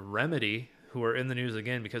from Remedy, who are in the news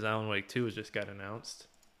again because Alan Wake 2 has just got announced.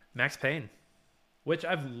 Max Payne, which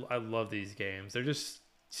I love these games. They're just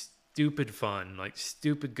stupid fun, like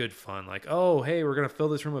stupid good fun. Like, oh, hey, we're going to fill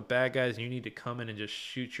this room with bad guys and you need to come in and just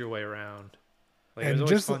shoot your way around. Like, it was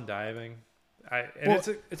always fun diving.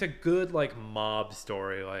 It's a good, like, mob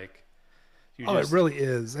story. Like, it really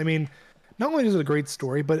is. I mean, not only is it a great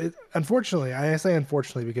story, but unfortunately, I say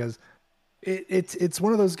unfortunately because it's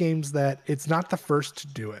one of those games that it's not the first to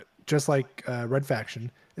do it. Just like Red Faction,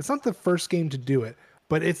 it's not the first game to do it,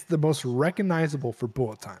 but it's the most recognizable for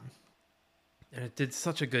bullet time. And it did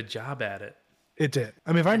such a good job at it. It did.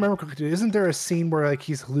 I mean, if I remember correctly, isn't there a scene where like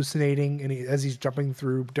he's hallucinating and as he's jumping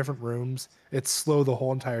through different rooms, it's slow the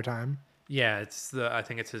whole entire time? Yeah, I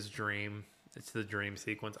think it's his dream. It's the dream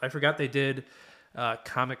sequence. I forgot they did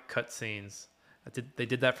comic cutscenes. They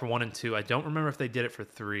did that for 1 and 2. I don't remember if they did it for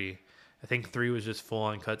 3. I think 3 was just full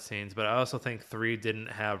on cutscenes, but I also think 3 didn't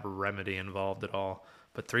have Remedy involved at all.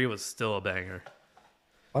 But 3 was still a banger.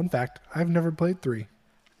 Fun fact: I've never played 3.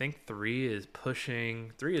 I think 3 is pushing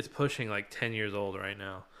like 10 years old right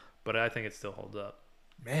now, but I think it still holds up.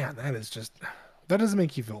 Man, that doesn't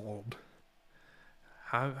make you feel old.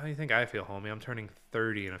 How do you think I feel, homie? I'm turning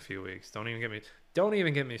 30 in a few weeks. Don't even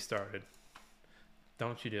get me started.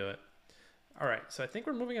 Don't you do it. All right, so I think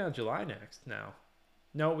we're moving on to July next now.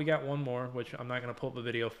 No, we got one more, which I'm not going to pull up a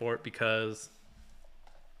video for it because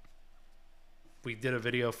we did a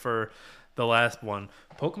video for the last one.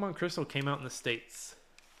 Pokemon Crystal came out in the States.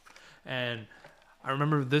 And I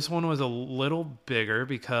remember this one was a little bigger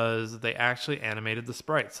because they actually animated the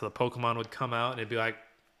sprites. So the Pokemon would come out and it'd be like,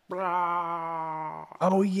 "Brah."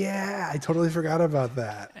 Oh, yeah. I totally forgot about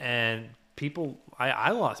that. And people, I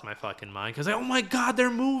lost my fucking mind because, oh my God, they're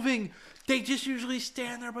moving. They just usually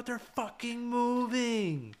stand there, but they're fucking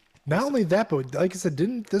moving. Not only that, but like I said,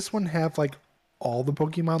 didn't this one have like all the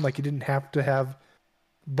Pokemon? Like you didn't have to have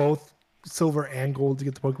both Silver and Gold to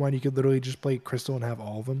get the Pokemon. You could literally just play Crystal and have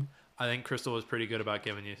all of them. I think Crystal was pretty good about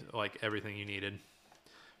giving you like everything you needed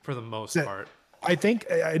for the most part.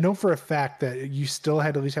 I know for a fact that you still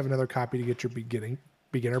had to at least have another copy to get your beginner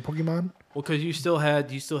Pokemon. Well, because you still had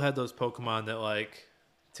those Pokemon that like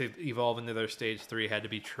to evolve into their stage 3 had to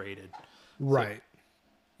be traded. Right.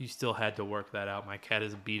 So you still had to work that out. My cat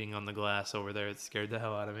is beating on the glass over there. It scared the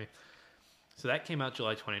hell out of me. So that came out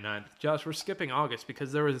July 29th. Josh, we're skipping August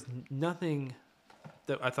because there was nothing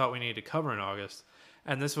that I thought we needed to cover in August.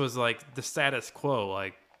 And this was like the status quo.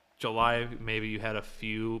 Like July, maybe you had a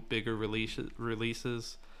few bigger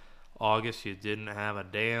releases. August, you didn't have a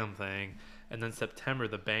damn thing. And then September,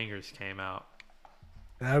 the bangers came out.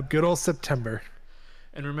 Good old September.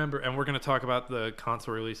 And remember, and we're going to talk about the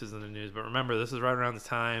console releases in the news, but remember, this is right around the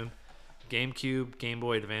time GameCube, Game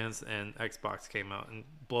Boy Advance, and Xbox came out. And it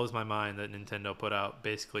blows my mind that Nintendo put out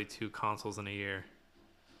basically 2 consoles in a year.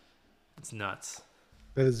 It's nuts.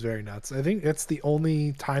 That is very nuts. I think it's the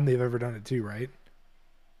only time they've ever done it too, right?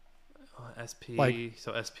 Like SP,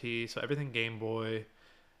 so everything Game Boy.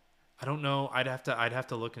 I don't know. I'd have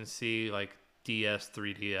to look and see like DS,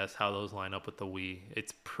 3DS, how those line up with the Wii.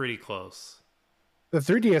 It's pretty close. the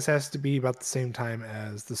 3DS has to be about the same time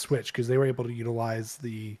as the Switch because they were able to utilize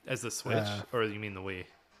the. As the Switch, Uh, or you mean the Wii?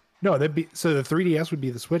 no, that'd be so the 3DS would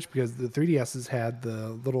be the Switch because the 3DS has had the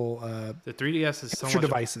little The 3DS is so capture much.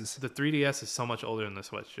 devices. The 3DS is so much older than the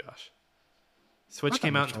Switch, Josh. Switch Not that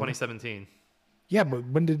came out in much older. 2017. Yeah, but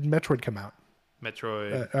when did Metroid come out?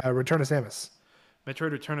 Metroid, Return of Samus.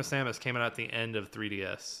 Metroid Return of Samus came out at the end of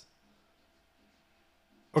 3DS.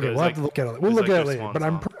 So Okay, it was we'll have like to look at it. it We'll was look like at it their later. swan But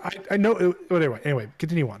song. I know. But anyway,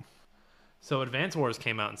 continue on. So Advance Wars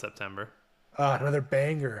came out in September. Another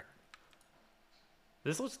banger.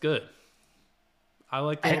 This looks good. I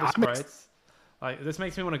like the Hey, older I'm ex- sprites. Like this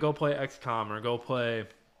makes me want to go play XCOM or go play.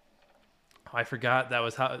 I forgot that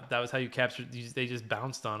was how you captured. They just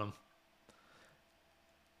bounced on them.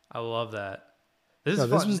 I love that. This No, is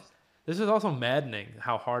this fun. was. This is also maddening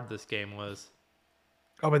how hard this game was.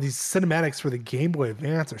 Oh, but these cinematics for the Game Boy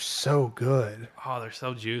Advance are so good. Oh, they're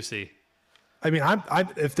so juicy. I mean, I'm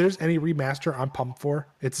if there's any remaster I'm pumped for,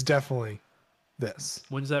 it's definitely this.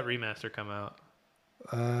 When's that remaster come out?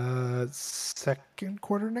 Second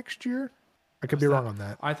quarter next year. I could What's be that? wrong on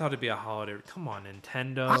that. I thought it'd be a holiday. Come on, I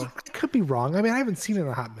Nintendo. could be wrong. I mean, I haven't seen it in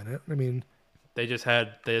a hot minute. I mean, They just had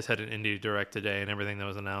an indie direct today, and everything that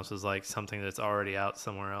was announced was like something that's already out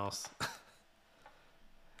somewhere else.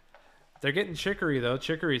 They're getting Chicory though.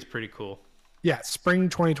 Chicory's pretty cool. yeah, spring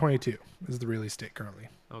 2022 is the release date currently.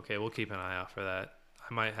 Okay, we'll keep an eye out for that.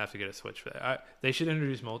 I might have to get a Switch for that. They should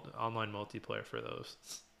introduce online multiplayer for those.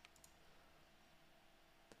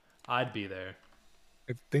 I'd be there.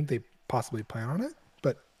 I think they possibly plan on it,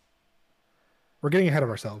 but we're getting ahead of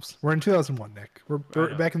ourselves. We're in 2001, Nick. We're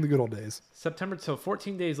know. back in the good old days. September, so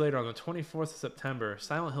 14 days later, on the 24th of September,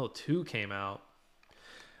 Silent Hill 2 came out.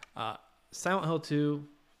 Silent Hill 2,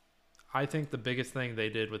 I think the biggest thing they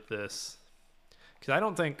did with this, because I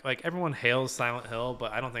don't think, like, everyone hails Silent Hill,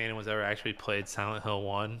 but I don't think anyone's ever actually played Silent Hill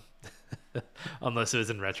 1, unless it was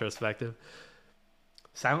in retrospective.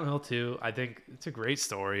 Silent Hill 2, I think it's a great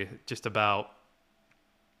story, just about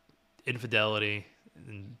infidelity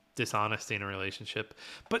and dishonesty in a relationship.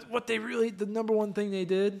 But what they really, the number one thing they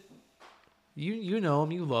did, you know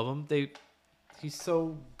him, you love him. He's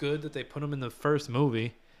so good that they put him in the first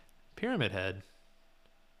movie, Pyramid Head.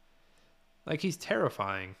 Like, he's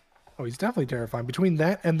terrifying. Oh, he's definitely terrifying. Between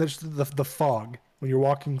that and the fog when you're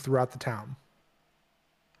walking throughout the town.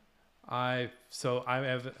 I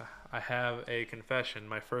have a confession.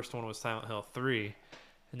 My first one was Silent Hill 3,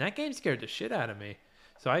 and that game scared the shit out of me.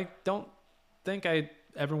 So I don't think I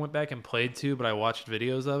ever went back and played 2, but I watched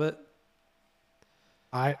videos of it.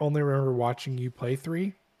 I only remember watching you play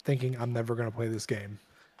 3, thinking I'm never going to play this game.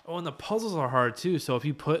 Oh, and the puzzles are hard too. So if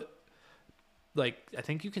you put, like, I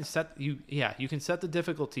think you can set the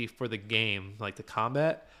difficulty for the game, like the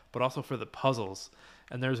combat, but also for the puzzles.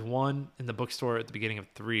 And there's one in the bookstore at the beginning of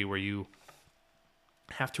 3 where you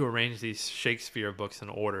have to arrange these Shakespeare books in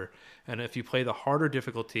order. And if you play the harder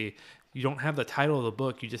difficulty, you don't have the title of the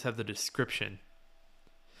book, you just have the description.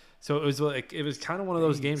 So it was kind of one of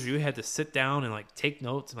those games where you had to sit down and like take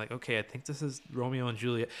notes and like, okay, I think this is Romeo and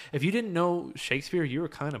Juliet. If you didn't know Shakespeare, you were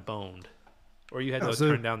kind of boned, or you had to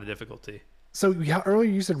turn down the difficulty. So earlier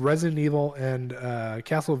you said Resident Evil and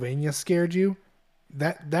Castlevania scared you.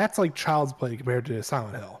 That's like child's play compared to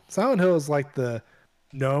Silent Hill. Silent Hill is like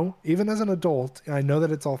no, even as an adult, and I know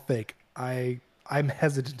that it's all fake. I'm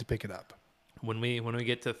hesitant to pick it up. When we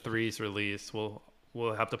get to 3's release, we'll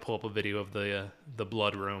have to pull up a video of the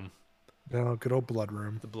blood room. No, good old Blood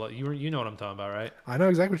Room. The blood. You know what I'm talking about, right? I know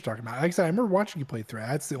exactly what you're talking about. Like I said, I remember watching you play through it.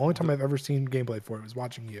 That's the only time I've ever seen gameplay for it was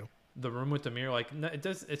watching you. The room with the mirror, like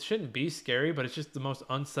it shouldn't be scary, but it's just the most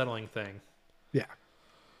unsettling thing. Yeah.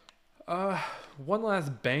 One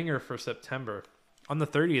last banger for September. On the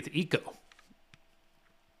 30th, Eco.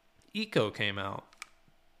 Eco came out.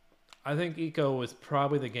 I think Eco was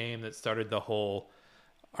probably the game that started the whole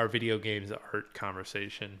 "are video games art"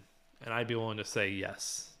 conversation, and I'd be willing to say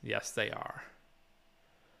yes, they are.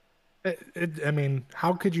 I mean,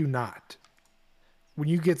 how could you not? When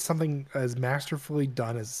you get something as masterfully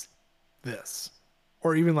done as this,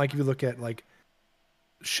 or even like if you look at like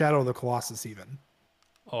Shadow of the Colossus, even.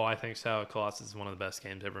 Oh, I think Shadow of the Colossus is one of the best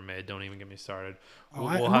games ever made. Don't even get me started. Oh,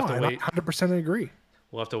 We'll have to I wait. 100% agree.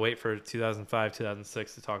 We'll have to wait for 2005,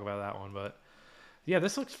 2006 to talk about that one. But yeah,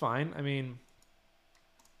 this looks fine. I mean,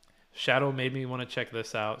 Shadow made me want to check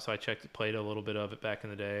this out, so I played a little bit of it back in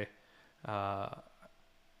the day.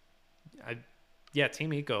 Yeah,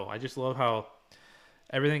 Team Eco. I just love how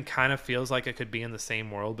everything kind of feels like it could be in the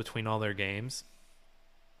same world between all their games.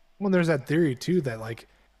 Well, there's that theory too that like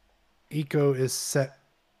Eco is set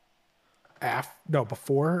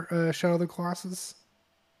before Shadow of the Colossus.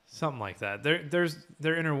 Something like that.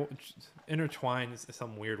 They're intertwined in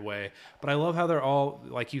some weird way. But I love how they're all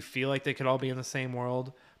like you feel like they could all be in the same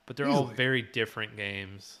world, but they're all Easily. very different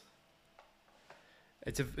games.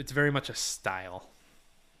 It's very much a style.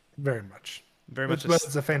 Very much. Very But much a it's a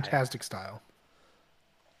style. fantastic style.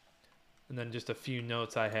 And then just a few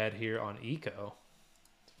notes I had here on Eco.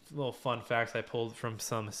 Little fun facts I pulled from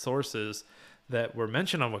some sources that were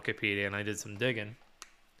mentioned on Wikipedia, and I did some digging.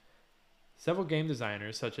 Several game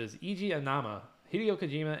designers, such as Eiji Anama, Hideo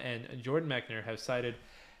Kojima, and Jordan Mechner, have cited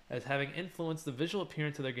as having influenced the visual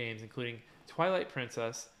appearance of their games, including Twilight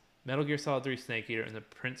Princess, Metal Gear Solid 3 Snake Eater, and the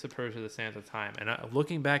Prince of Persia: The Sands of Time. And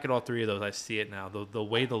looking back at all three of those, I see it now. The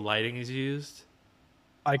way the lighting is used.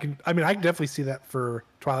 I can definitely see that for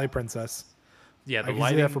Twilight Princess. Yeah, I can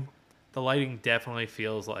see that for the lighting definitely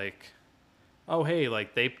feels like, oh hey,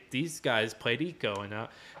 like these guys played Eco, and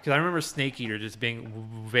because I remember Snake Eater just being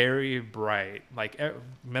very bright. Like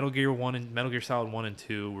Metal Gear 1 and Metal Gear Solid 1 and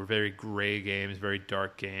 2 were very gray games, very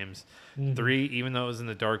dark games. 3, even though it was in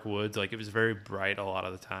the dark woods, like it was very bright a lot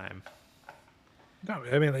of the time. No,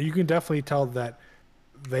 I mean you can definitely tell that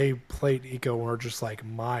they played Eco and were just like,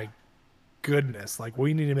 my goodness, like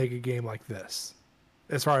we need to make a game like this,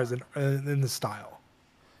 as far as in the style.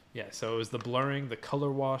 Yeah, so it was the blurring, the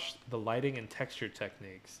color wash, the lighting, and texture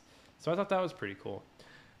techniques. So I thought that was pretty cool.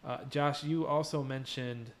 Josh, you also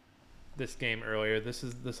mentioned this game earlier. This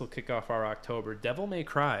will kick off our October. Devil May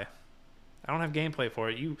Cry. I don't have gameplay for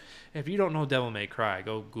it. If you don't know Devil May Cry,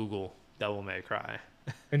 go Google Devil May Cry.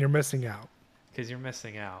 And you're missing out. Because you're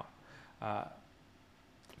missing out.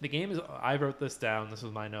 The game is. I wrote this down. This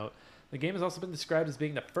was my note. The game has also been described as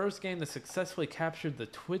being the first game that successfully captured the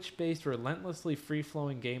Twitch-based, relentlessly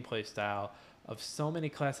free-flowing gameplay style of so many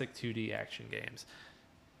classic 2D action games.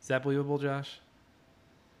 Is that believable, Josh?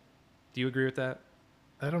 Do you agree with that?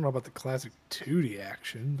 I don't know about the classic 2D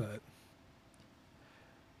action, but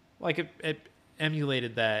Like it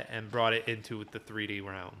emulated that and brought it into the 3D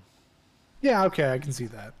realm. yeah, okay, I can see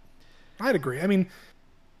that. I'd agree. I mean,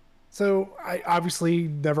 so I obviously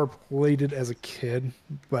never played it as a kid,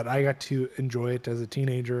 but I got to enjoy it as a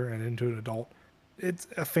teenager and into an adult. It's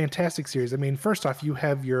a fantastic series. I mean, first off, you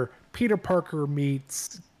have your Peter Parker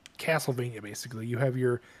meets Castlevania, basically. You have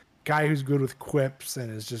your guy who's good with quips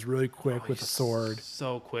and is just really quick with a sword.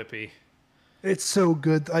 So quippy. It's so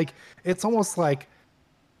good. Like, it's almost like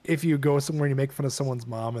if you go somewhere and you make fun of someone's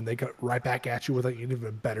mom and they go right back at you with like an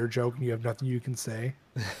even better joke and you have nothing you can say.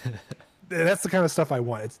 That's the kind of stuff I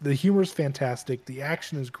want. The humor is fantastic. The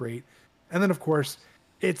action is great. And then, of course,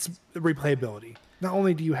 it's replayability. Not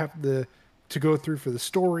only do you have to go through for the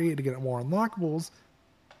story to get more unlockables,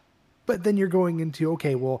 but then you're going into,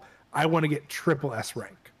 okay, well, I want to get triple S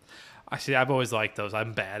rank. Actually, I've always liked those.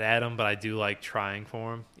 I'm bad at them, but I do like trying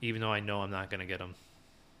for them, even though I know I'm not going to get them.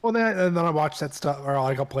 Well, and then I watch that stuff, or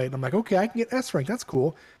like I'll play it, and I'm like, okay, I can get S rank. That's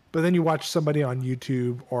cool. But then you watch somebody on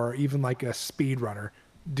YouTube or even like a speedrunner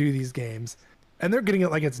do these games, and they're getting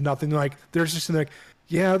it like it's nothing. Like they're just like,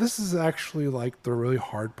 yeah, this is actually like the really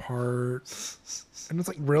hard part. And it's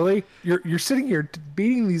like, really? You're sitting here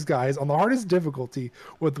beating these guys on the hardest difficulty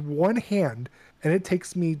with one hand, and it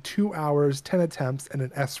takes me 2 hours, 10 attempts, and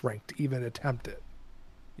an S rank to even attempt it.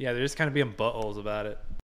 Yeah, they're just kind of being buttholes about it.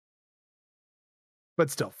 But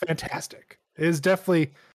still, fantastic. It is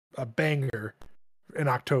definitely a banger in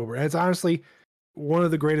October. And it's honestly one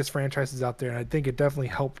of the greatest franchises out there, and I think it definitely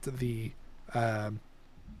helped the.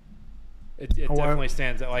 It definitely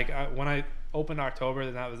stands out. Like when I opened October,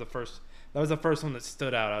 then that was the first. That was the first one that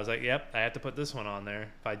stood out. I was like, "Yep, I have to put this one on there.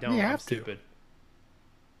 If I don't, I'm stupid."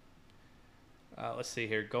 Let's see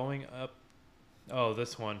here. Going up. Oh,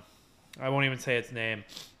 this one. I won't even say its name.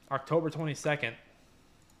 October 22nd.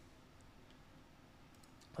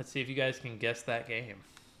 Let's see if you guys can guess that game.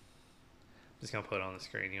 I'm just gonna put it on the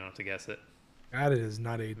screen. You don't have to guess it. That is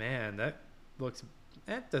not a Man, that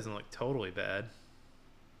doesn't look totally bad.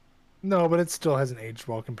 no, but it still hasn't aged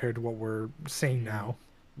well compared to what we're seeing now.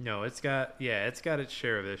 No, it's got its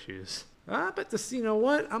share of issues. But this, you know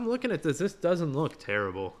what? I'm looking at this. This doesn't look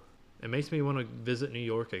terrible. It makes me want to visit New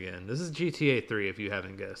York again. This is GTA 3, if you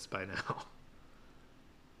haven't guessed by now.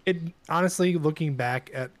 It honestly, looking back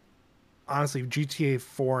at GTA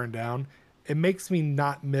 4 and down, it makes me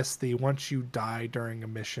not miss the once you die during a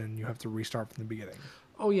mission, you have to restart from the beginning.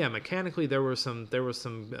 Oh yeah, mechanically there were some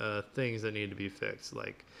things that needed to be fixed.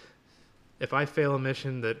 Like If I fail a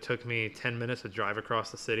mission that took me 10 minutes to drive across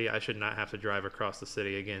the city, I should not have to drive across the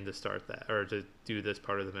city again to start that or to do this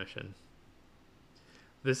part of the mission.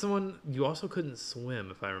 This one, you also couldn't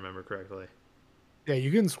swim, if I remember correctly. Yeah,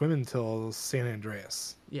 you couldn't swim until San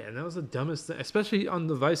Andreas. Yeah, and that was the dumbest thing, especially on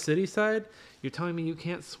the Vice City side. You're telling me you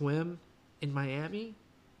can't swim in Miami?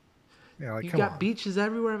 Yeah, like You come got on. beaches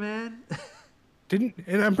everywhere, man.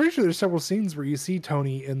 And I'm pretty sure there's several scenes where you see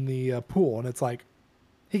Tony in the pool, and it's like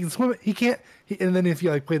he can swim. He can't. And then if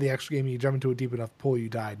you like play the extra game, and you jump into a deep enough pool, you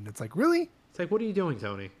died, and it's like really, It's like, what are you doing,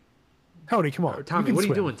 Tony? Tony, come on, Or Tommy, can what are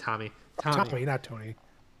you swim. doing, Tommy? Tommy, not Tony.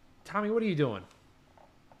 Tommy, what are you doing?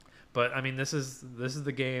 But I mean, this is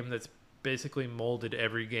the game that's basically molded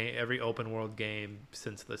every open world game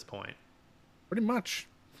since this point. Pretty much.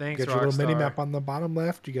 Thanks, You got your little mini Rockstar. map on the bottom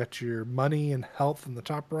left. You got your money and health in the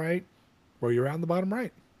top right, where you're at on the bottom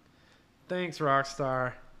right. Thanks,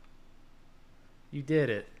 Rockstar. You did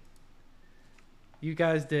it. You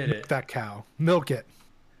guys did Milk it. that cow. Milk it.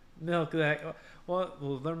 Milk that.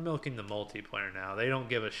 Well, they're milking the multiplayer now. They don't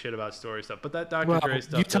give a shit about story stuff. But that Dr. Well, Dre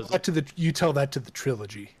stuff you tell that to the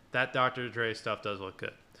trilogy. that Dr. Dre stuff does look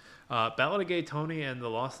good. Battle of Gay Tony and The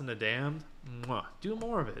Lost and the Damned. Mwah, do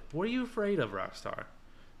more of it. What are you afraid of, Rockstar?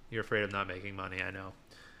 You're afraid of not making money, I know.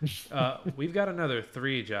 We've got another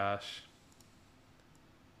 3, Josh.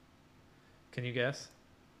 Can you guess?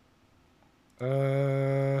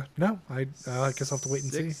 No. I guess I'll have to wait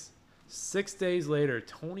and see. 6 days later,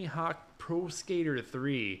 Tony Hawk Pro Skater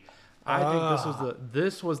 3. I think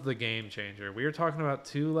this was the game changer. We were talking about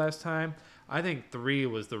 2 last time. I think 3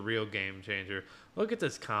 was the real game changer. Look at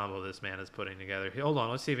this combo this man is putting together. Hold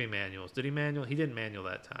on, let's see if he manuals. Did he manual? He didn't manual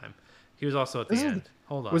that time. He was also at the end.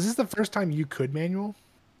 Hold on. Was this the first time you could manual?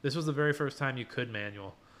 This was the very first time you could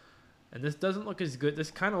manual. And this doesn't look as good.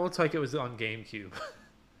 This kind of looks like it was on GameCube.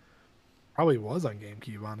 Probably was on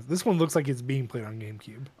GameCube, honestly. This one looks like it's being played on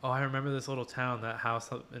GameCube. Oh, I remember this little town. That house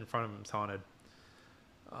in front of him is haunted.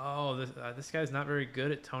 Oh, this guy's not very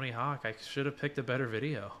good at Tony Hawk. I should have picked a better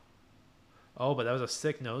video. Oh, but that was a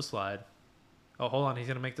sick nose slide. Oh, hold on. He's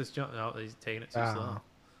going to make this jump. No, he's taking it too slow.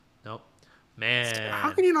 Nope. Man.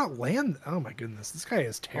 How can you not land? Oh, my goodness. This guy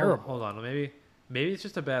is terrible. Hold on. Maybe it's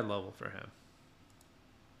just a bad level for him.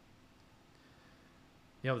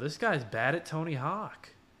 Yo, this guy's bad at Tony Hawk.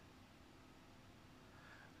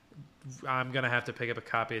 I'm going to have to pick up a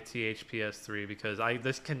copy of THPS 3 because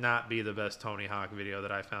this cannot be the best Tony Hawk video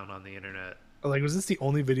that I found on the internet. Like, was this the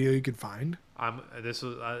only video you could find?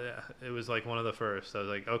 It was like one of the first. I was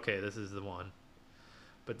like, okay, this is the one.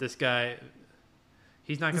 But this guy,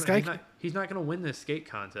 he's not gonna win this skate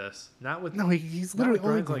contest. Not with he's literally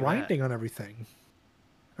only grinds like grinding on everything.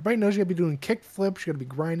 Everybody knows you gotta be doing kick flips, you gotta be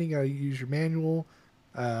grinding, you gotta use your manual.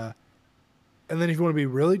 And then if you want to be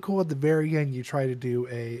really cool at the very end, you try to do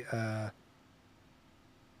a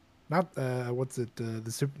not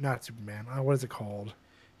Superman. What is it called?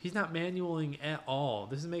 He's not manualing at all.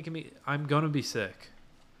 This is making me. I'm gonna be sick.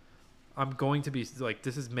 I'm going to be like.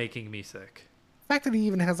 This is making me sick. The fact that he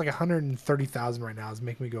even has like 130,000 right now is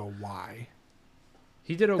making me go, why?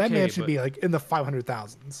 He did okay. That man should be like in the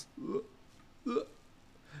 500,000s.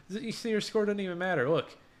 You see, your score doesn't even matter.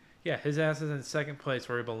 Look, yeah, his ass is in second place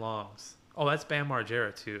where he belongs. Oh, that's Bam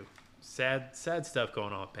Margera too. Sad stuff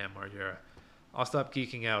going on with Bam Margera. I'll stop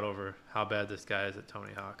geeking out over how bad this guy is at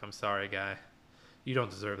Tony Hawk. I'm sorry, guy. You don't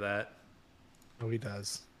deserve that. No, he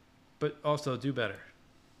does. But also, do better.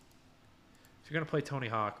 If you're gonna play Tony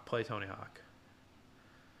Hawk, play Tony Hawk.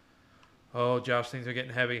 Oh, Josh, things are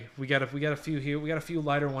getting heavy. We got a few here. We got a few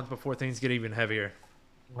lighter ones before things get even heavier.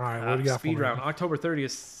 All right, what do you got Speed for me? round. October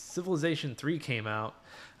 30th, Civilization 3 came out.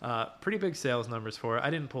 Pretty big sales numbers for it.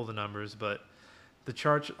 I didn't pull the numbers, but the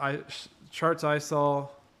charts I saw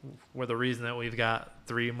were the reason that we've got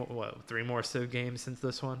three more Civ games since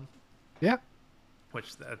this one. Yeah.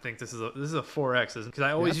 Which I think this is a 4X, because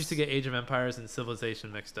I always used to get Age of Empires and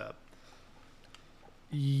Civilization mixed up.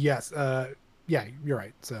 Yes. Yeah, you're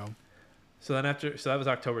right. So that was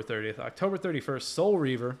October 30th. October 31st, Soul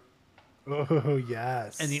Reaver. Oh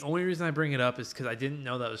yes. And the only reason I bring it up is because I didn't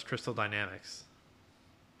know that was Crystal Dynamics.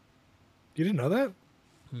 You didn't know that?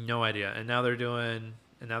 No idea. And now they're doing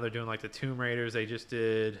like the Tomb Raiders. They just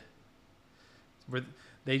did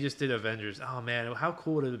Avengers. Oh man, how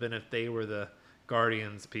cool would it have been if they were the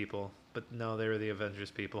Guardians people? But no, they were the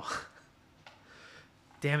Avengers people.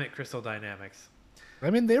 Damn it, Crystal Dynamics.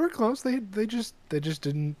 I mean, they were close. They just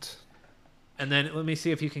didn't. And then let me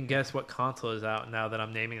see if you can guess what console is out now that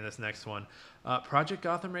I'm naming this next one. Project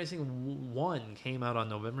Gotham Racing 1 came out on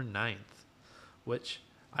November 9th, which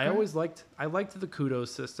I always liked. I liked the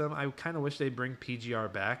kudos system. I kind of wish they'd bring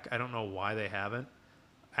PGR back. I don't know why they haven't.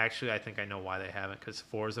 Actually, I think I know why they haven't, because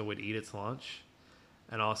Forza would eat its lunch,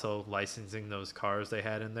 and also licensing those cars they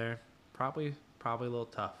had in there, probably a little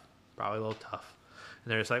tough. Probably a little tough.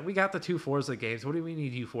 And they're just like, we got the 2 Forza games. What do we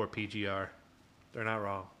need you for, PGR? They're not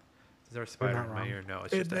wrong. Is there a spider in my ear? No,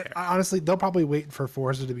 it's just a hair. Honestly, they'll probably wait for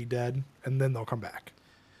Forza to be dead, and then they'll come back.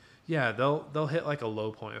 Yeah, they'll hit like a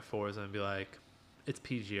low point of Forza and be like, it's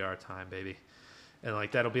PGR time, baby. And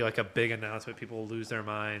like that'll be like a big announcement. People will lose their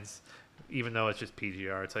minds, even though it's just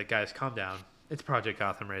PGR. It's like, guys, calm down. It's Project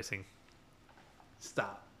Gotham Racing.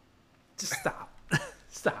 Stop. Just stop.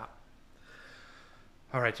 Stop.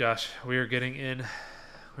 All right, Josh, we're getting into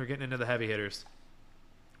the heavy hitters.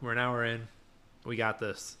 We're an hour in. We got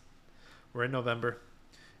this. We're in November.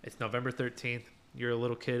 It's November 13th. You're a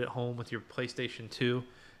little kid at home with your PlayStation 2.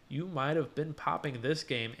 You might have been popping this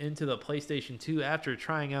game into the PlayStation 2 after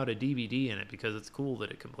trying out a DVD in it because it's cool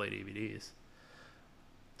that it can play DVDs.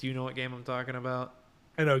 Do you know what game I'm talking about?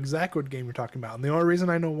 I know exactly what game you're talking about. And the only reason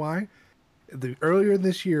I know why, earlier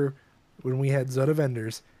this year when we had Zoda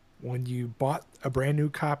vendors, when you bought a brand new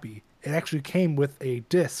copy, it actually came with a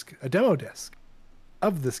demo disc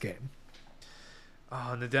of this game.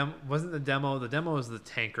 Oh, and the demo wasn't the demo. The demo was the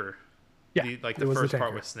tanker. Yeah, the first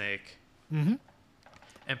part with Snake. Mm-hmm.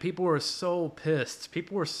 And people were so pissed.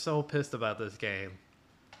 People were so pissed about this game.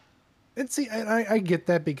 And see, I get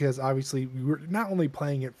that because obviously we were not only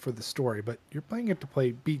playing it for the story, but you're playing it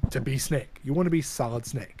to be Snake. You want to be Solid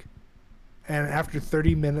Snake. And after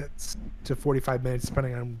 30 minutes to 45 minutes,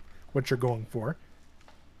 depending on what you're going for,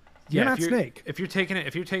 you're not Snake. If you're taking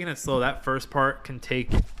it slow, that first part can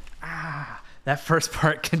take you.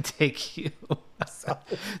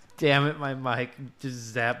 Damn it, my mic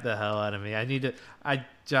just zapped the hell out of me.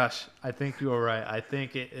 Josh, I think you were right. I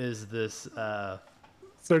think it is this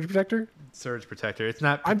surge protector. Surge protector. It's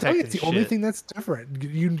not. I'm telling you, it's the only thing that's different.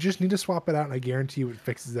 You just need to swap it out, and I guarantee you, it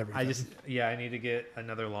fixes everything. I need to get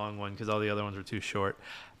another long one because all the other ones are too short.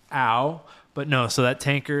 Ow! But no, so that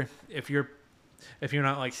tanker, if you're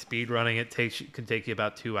not like speed running, it can take you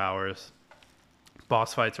about 2 hours.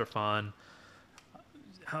 Boss fights are fun.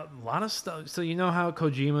 A lot of stuff. So you know how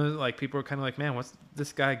Kojima, like people are kind of like, man, what's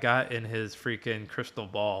this guy got in his freaking crystal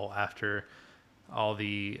ball after all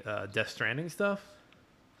the Death Stranding stuff?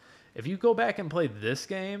 If you go back and play this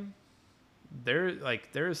game, there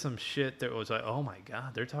is some shit that was like, oh my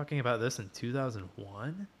god, they're talking about this in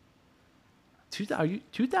 2001.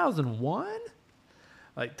 2001?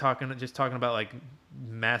 Like talking about like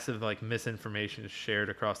massive like misinformation shared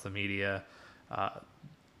across the media.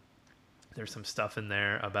 There's some stuff in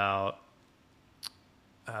there about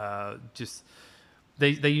just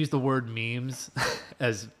they use the word memes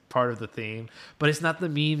as part of the theme, but it's not the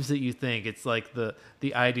memes that you think. It's like the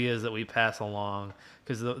ideas that we pass along,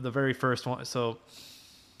 because the very first one. So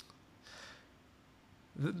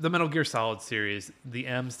the Metal Gear Solid series, the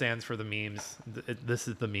M stands for the memes. This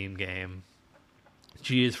is the meme game.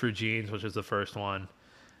 G is for Genes, which is the first one.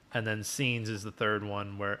 And then Scenes is the third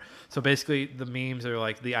one, so basically the memes are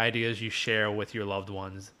like the ideas you share with your loved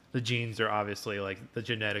ones. The genes are obviously like the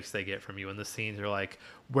genetics they get from you, and the scenes are like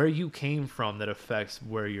where you came from that affects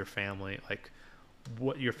where your family, like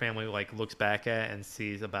what your family like looks back at and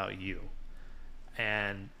sees about you.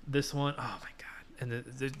 And this one, oh my god, and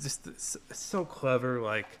it's so clever.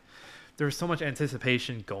 Like there's so much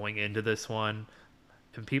anticipation going into this one,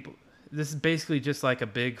 and people. This is basically just like a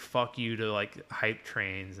big fuck you to like hype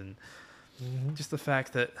trains, and just the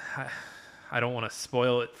fact that I don't want to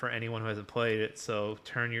spoil it for anyone who hasn't played it. So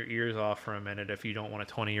turn your ears off for a minute if you don't want a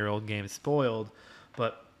 20-year-old game spoiled.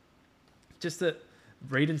 But just that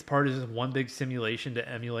Raiden's part is just one big simulation to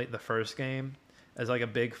emulate the first game as like a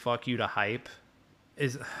big fuck you to hype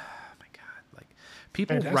is, oh my god, like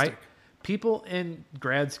people Fantastic. People in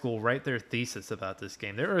grad school write their thesis about this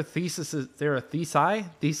game. There are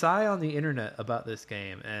thesi on the internet about this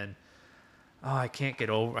game, and I can't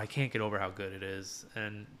get over how good it is.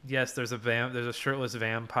 And yes, there's a shirtless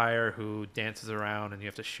vampire who dances around, and you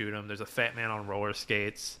have to shoot him. There's a fat man on roller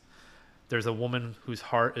skates. There's a woman whose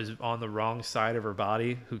heart is on the wrong side of her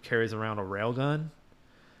body who carries around a railgun.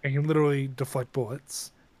 And can literally deflect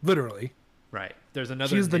bullets. Literally. Right. There's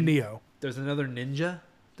another. She's the Neo. There's another ninja.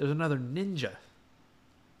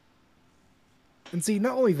 And see,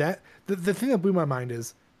 not only that, the thing that blew my mind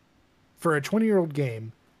is, for a 20-year-old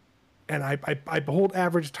game, and I behold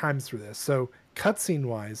average times through this. So cutscene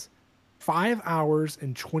wise, 5 hours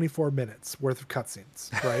and 24 minutes worth of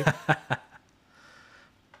cutscenes, right?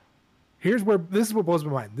 This is what blows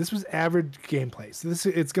my mind. This was average gameplay. So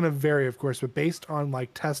it's going to vary, of course, but based on like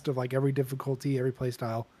test of like every difficulty, every play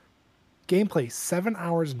style, gameplay 7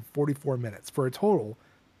 hours and 44 minutes for a total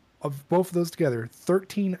of both of those together,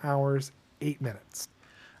 13 hours, 8 minutes.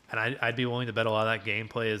 And I'd be willing to bet a lot of that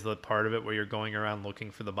gameplay is the part of it where you're going around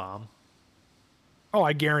looking for the bomb Oh,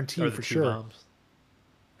 I guarantee or you the for two sure. bombs.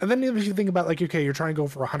 And then if you think about like, okay, you're trying to go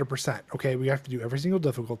for 100%. Okay, we have to do every single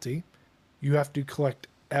difficulty. You have to collect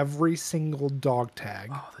every single dog tag.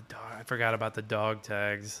 Oh, the dog! I forgot about the dog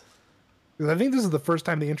tags. Because I think this is the first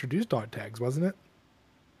time they introduced dog tags, wasn't it?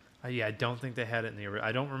 Yeah, I don't think they had it in the.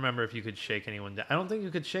 I don't remember if you could shake anyone down. I don't think you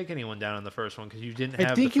could shake anyone down in the first one because you didn't I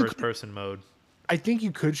have the think you first could, person mode. I think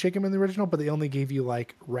you could shake them in the original, but they only gave you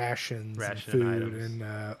like rations and Ration food items.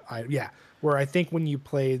 and yeah. Where I think when you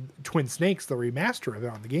played Twin Snakes, the remaster of it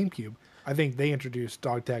on the GameCube, I think they introduced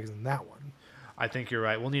dog tags in that one. I think you're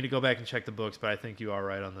right. We'll need to go back and check the books, but I think you are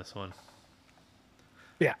right on this one.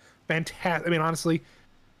 Yeah, fantastic. I mean, honestly,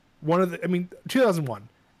 2001.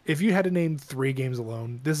 If you had to name 3 games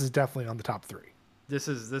alone, this is definitely on the top 3. This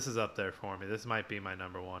is up there for me. This might be my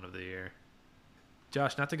number one of the year.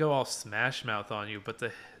 Josh, not to go all smash mouth on you, but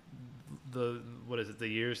the what is it? The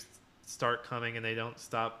years start coming and they don't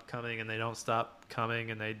stop coming and they don't stop coming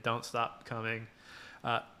and they don't stop coming.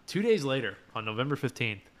 2 days later, on November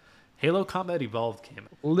 15th, Halo Combat Evolved came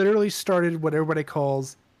out. Literally started what everybody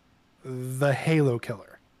calls the Halo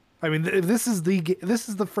killer. I mean, this is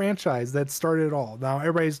the franchise that started it all. Now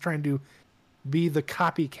everybody's trying to be the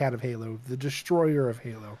copycat of Halo, the destroyer of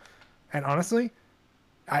Halo. And honestly,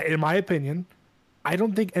 in my opinion, I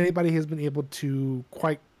don't think anybody has been able to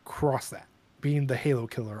quite cross that, being the Halo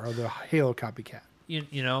killer or the Halo copycat.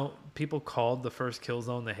 You know, people called the first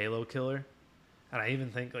Killzone the Halo killer, and I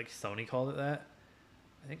even think like Sony called it that.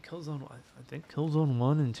 I think Killzone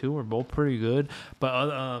 1 and 2 were both pretty good,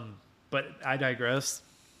 but I digress.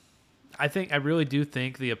 I really do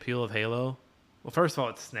think the appeal of Halo. Well, first of all,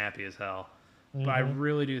 it's snappy as hell. But I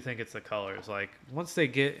really do think it's the colors. Like, once they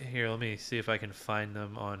get here, let me see if I can find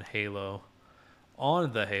them on Halo.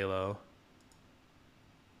 On the Halo.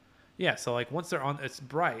 Yeah, so like once they're on, it's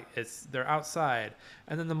bright. They're outside,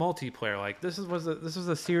 and then the multiplayer. Like this was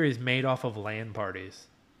a series made off of LAN parties.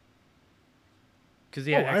 Because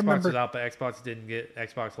Xbox was out, but Xbox didn't get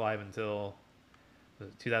Xbox Live until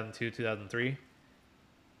 2002, 2003.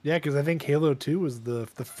 Yeah, because I think Halo 2 was the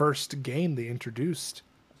first game they introduced.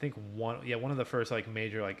 I think one of the first like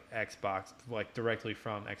major like Xbox like directly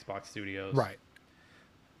from Xbox Studios. Right.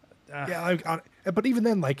 Yeah, but even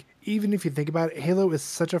then, like even if you think about it, Halo is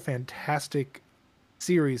such a fantastic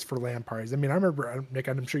series for LAN parties. I mean, I remember, Nick,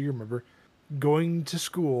 I'm sure you remember going to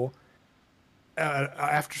school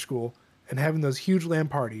after school and having those huge LAN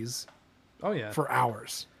parties. Oh yeah, for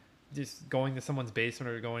hours. Just going to someone's basement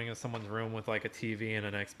or going to someone's room with like a TV and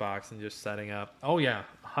an Xbox and just setting up. Oh yeah,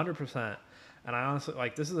 100%. And I honestly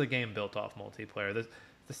like this is a game built off multiplayer.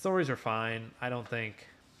 The stories are fine. I don't think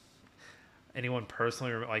anyone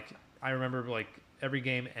personally like. I remember like every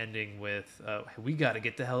game ending with "We got to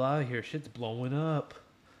get the hell out of here. Shit's blowing up."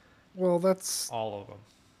 Well, that's all of them.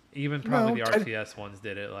 Even probably the RTS ones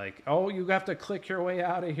did it. Like, oh, you have to click your way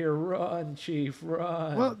out of here. Run, Chief,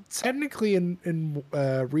 run. Well, technically in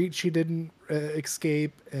Reach you didn't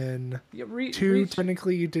escape, and Reach,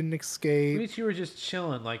 technically you didn't escape. Reach, you were just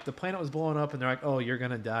chilling. Like the planet was blowing up, and they're like, "Oh, you're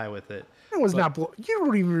gonna die with it." It was not. You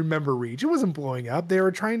don't even remember Reach. It wasn't blowing up. They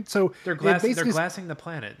were trying. So they're glassing the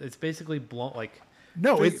planet. It's basically blown. Like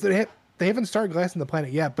no, they haven't started glassing the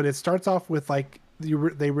planet yet. But it starts off with like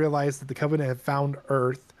they realize that the Covenant have found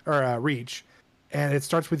Earth or Reach, and it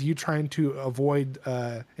starts with you trying to avoid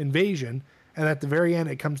invasion. And at the very end,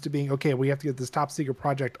 it comes to being okay. We have to get this top secret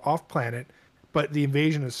project off planet, but the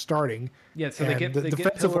invasion is starting. Yeah, so they get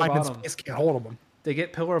defensive line in space can't hold them. They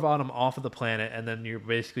get Pillar of Autumn off of the planet, and then you're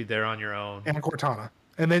basically there on your own. And Cortana.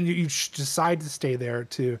 And then you decide to stay there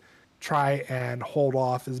to try and hold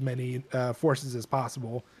off as many forces as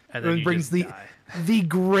possible. And then it brings the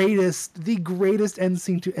greatest end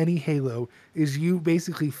scene to any Halo is you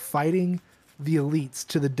basically fighting the elites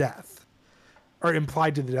to the death. Or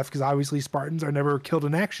implied to the death, because obviously Spartans are never killed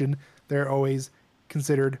in action. They're always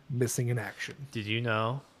considered missing in action. Did you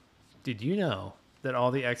know that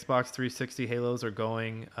all the Xbox 360 Halos are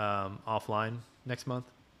going offline next month?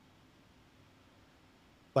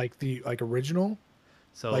 Like original?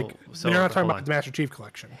 So you're not talking about the Master Chief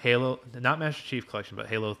Collection. Halo, not Master Chief Collection, but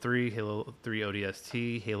Halo 3, Halo 3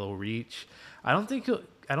 ODST, Halo Reach. I don't think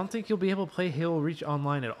you'll be able to play Halo Reach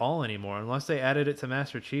online at all anymore unless they added it to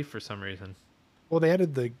Master Chief for some reason. Well, they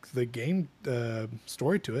added the game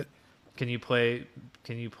story to it. Can you play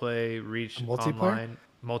Reach online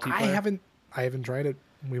multiplayer? I haven't tried it.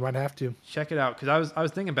 We might have to check it out because I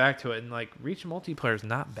was thinking back to it and like Reach multiplayer is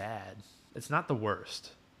not bad. It's not the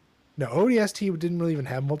worst. No, ODST didn't really even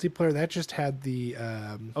have multiplayer. That just had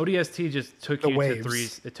ODST just took the you to three.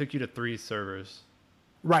 waves. It took you to three servers.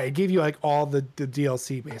 Right, it gave you like all the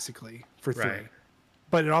DLC basically for Right. three,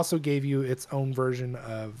 but it also gave you its own version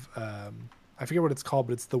of I forget what it's called,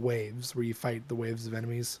 but it's the waves where you fight the waves of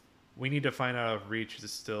enemies. We need to find out if Reach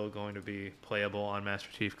is still going to be playable on Master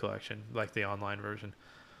Chief Collection, like the online version.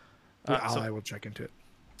 I will check into it.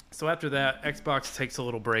 So after that, Xbox takes a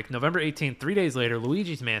little break. November 18th, 3 days later,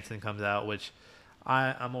 Luigi's Mansion comes out, which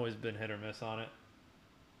I'm always been hit or miss on it,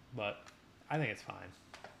 but I think it's fine.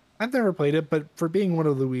 I've never played it, but for being one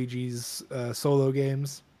of Luigi's solo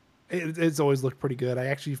games, it's always looked pretty good. I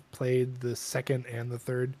actually played the second and the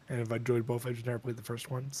third, and I've enjoyed both. I've just never played the first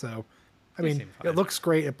one. So, I They mean, seem fine. it looks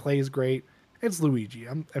great. It plays great. It's Luigi.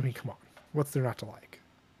 I mean, come on. What's there not to like?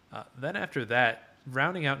 Then after that,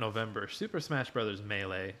 rounding out November, Super Smash Bros.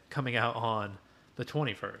 Melee coming out on the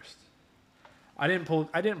 21st. I didn't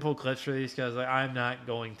pull clips for these because I'm not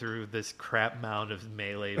going through this crap mound of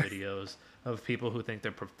Melee videos of people who think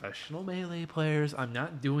they're professional Melee players. I'm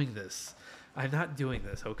not doing this.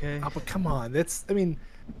 Okay? Oh, but come on. I mean,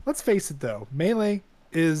 let's face it though. Melee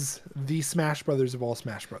is the Smash Brothers of all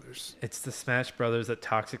Smash Brothers. It's the Smash Brothers that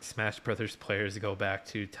toxic Smash Brothers players go back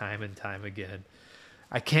to time and time again.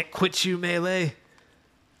 I can't quit you, Melee.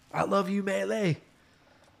 I love you, Melee.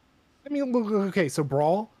 I mean, look, okay, so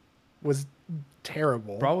Brawl was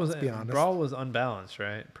terrible. Let's be honest. Brawl was unbalanced,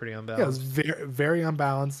 right? Pretty unbalanced. Yeah, it was very, very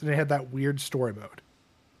unbalanced, and it had that weird story mode.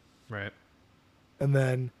 Right. And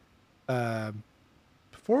then,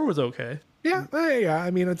 4 was okay. yeah, yeah.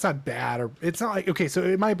 I mean, it's not bad, or it's not like okay. So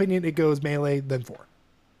in my opinion, it goes Melee, then 4.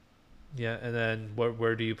 Yeah, and then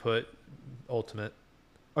where do you put Ultimate?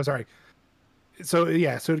 Oh, sorry. So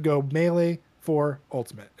yeah, so it'd go Melee, 4,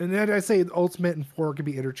 Ultimate, and then I say Ultimate and 4 can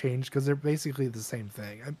be interchanged because they're basically the same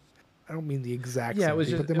thing. I don't mean the exact. Yeah, same it was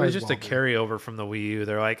thing, just but they might as a well be. carryover from the Wii U.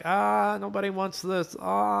 They're like, nobody wants this.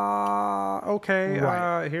 Okay.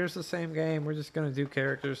 Right. Here's the same game. We're just gonna do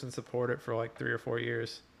characters and support it for like 3 or 4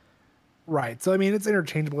 years. Right. So I mean, it's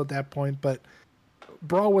interchangeable at that point, but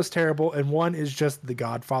Brawl was terrible, and 1 is just the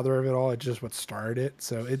godfather of it all. It's just what started it.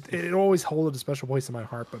 So it always holds a special place in my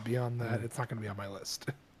heart, but beyond that, it's not going to be on my list.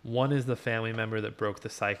 1 is the family member that broke the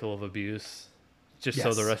cycle of abuse, just so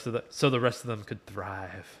Yes. the rest of them could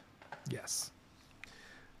thrive. Yes.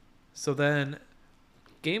 So then,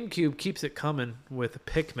 GameCube keeps it coming with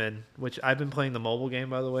Pikmin, which I've been playing the mobile game,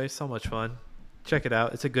 by the way. So much fun. Check it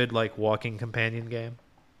out. It's a good like walking companion game.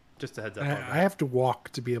 Just a heads up. I have to walk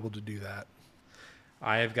to be able to do that.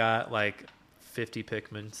 I have got like 50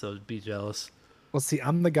 Pikmin, so be jealous. Well, see,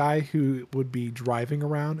 I'm the guy who would be driving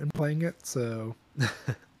around and playing it, so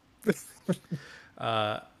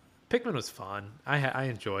Pikmin was fun. I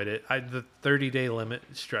enjoyed it. The 30-day limit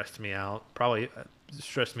stressed me out. Probably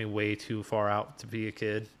stressed me way too far out to be a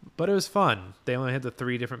kid. But it was fun. They only had the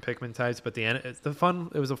 3 different Pikmin types, but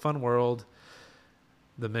it was a fun world.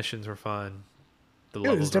 The missions were fun. The it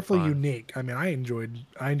levels was were definitely fun. unique. I mean, I enjoyed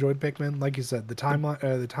Pikmin. Like you said, the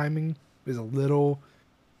timing is a little,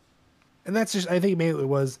 and that's just I think mainly it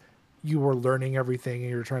was you were learning everything and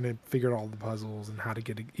you were trying to figure out all the puzzles and how to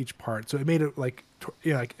get each part. So it made it like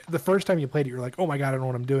like the first time you played it, you're like, oh my god, I don't know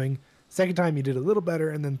what I'm doing. Second time you did a little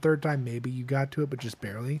better, and then third time maybe you got to it, but just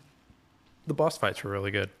barely. The boss fights were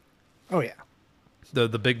really good. Oh yeah. The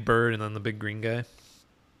big bird and then the big green guy.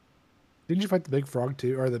 Didn't you fight the big frog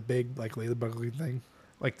too, or the big like ladybug thing?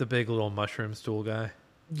 Like the big little mushroom stool guy.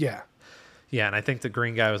 Yeah. Yeah, and I think the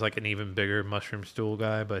green guy was like an even bigger mushroom stool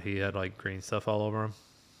guy, but he had like green stuff all over him.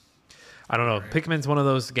 I don't know. Right. Pikmin's one of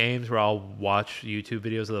those games where I'll watch YouTube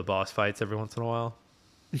videos of the boss fights every once in a while.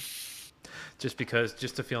 just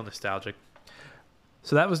to feel nostalgic.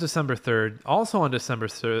 So that was December 3rd. Also on December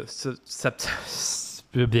 3rd,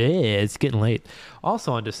 it's getting late.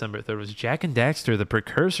 Also on December 3rd was Jak and Daxter, The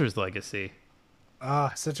Precursor's Legacy.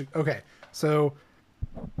 Okay. So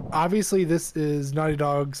obviously this is Naughty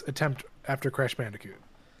Dog's attempt after Crash Bandicoot.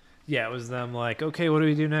 Yeah, it was them like, okay, what do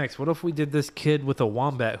we do next? What if we did this kid with a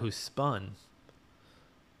wombat who spun?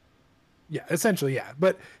 Yeah, essentially, yeah.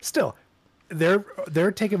 But still,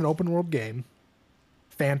 they're taking an open world game.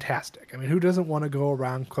 Fantastic. I mean, who doesn't want to go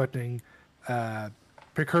around collecting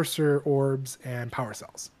precursor orbs and power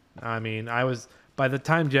cells? I mean, by the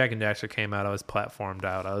time Jak and Daxter came out, I was platformed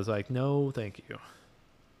out. I was like, no, thank you.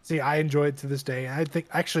 See, I enjoy it to this day. I think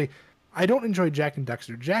actually, I don't enjoy Jak and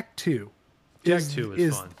Daxter. Jak 2. Jak 2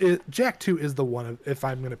 is fun. Jak 2 is the one if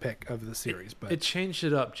I'm going to pick of the series, but It changed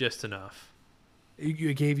it up just enough.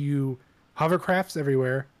 it gave you hovercrafts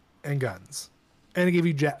everywhere and guns, and it gave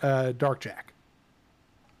you Dark Jak.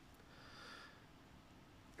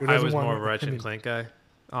 Who I doesn't was want- more of a Ratchet I mean, and Clank guy.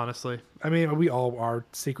 honestly. I mean, we all are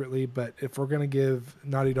secretly, but if we're gonna give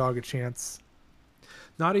Naughty Dog a chance,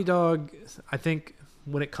 Naughty Dog, I think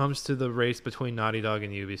when it comes to the race between Naughty Dog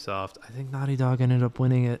and Ubisoft, I think Naughty Dog ended up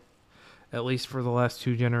winning it, at least for the last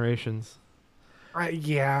 2 generations.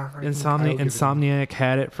 yeah, I'll give it to them. Insomniac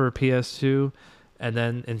had it for PS2, and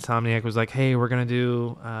then Insomniac was like, "Hey, we're gonna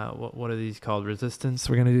do what are these called? Resistance.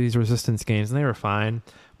 We're gonna do these Resistance games," and they were fine,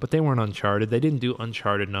 but they weren't Uncharted. They didn't do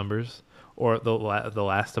Uncharted numbers or the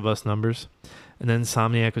Last of Us numbers. And then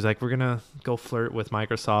Insomniac was like, "We're gonna go flirt with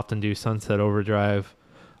Microsoft and do Sunset Overdrive."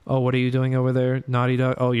 Oh, what are you doing over there, Naughty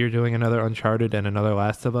Dog? Oh, you're doing another Uncharted and another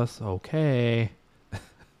Last of Us. Okay.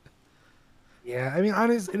 Yeah, I mean,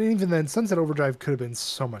 honest, and even then, Sunset Overdrive could have been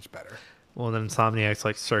so much better. Well, then Insomniac's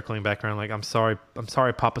like circling back around, like, I'm sorry,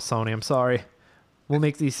 Papa Sony, I'm sorry. We'll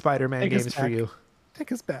make these Spider-Man Take us games for back. you.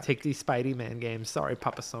 Take us back. Take these Spidey-Man games. Sorry,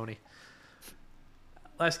 Papa Sony.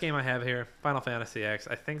 Last game I have here, Final Fantasy X.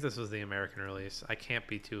 I think this was the American release. I can't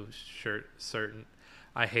be too certain.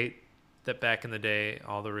 I hate that back in the day,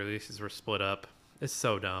 all the releases were split up. It's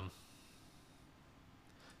so dumb.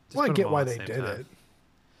 Just Well, I put 'em get all why at the they same did time. it.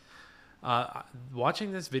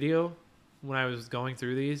 Watching this video when I was going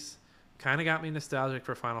through these kind of got me nostalgic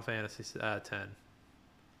for Final Fantasy X.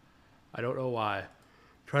 I don't know why.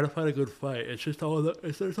 Try to find a good fight. It's just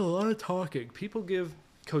there's a lot of talking. People give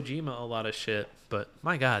Kojima a lot of shit, but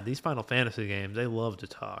my God, these Final Fantasy games, they love to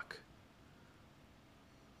talk.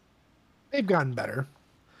 They've gotten better.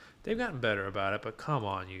 They've gotten better about it, but come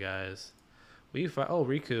on, you guys. Oh,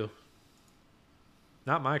 Riku.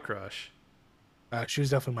 Not my crush. She was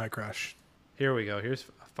definitely my crush. Here we go. Here's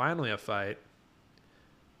finally a fight.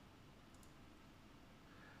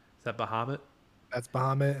 Is that Bahamut? That's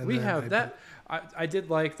Bahamut. And We then have that. I did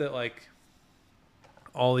like that, like,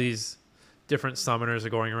 all these different summoners are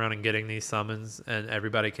going around and getting these summons, and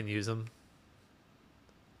everybody can use them.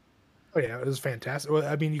 Oh yeah, it was fantastic. Well,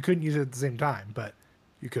 I mean, you couldn't use it at the same time, but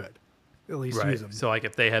you could at least use them. So, like,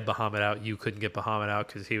 if they had Bahamut out, you couldn't get Bahamut out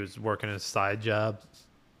because he was working his side job.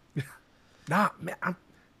 Nah, man,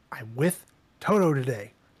 I'm with Toto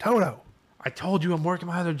today. Toto. I told you I'm working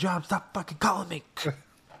my other job. Stop fucking calling me.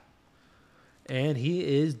 And he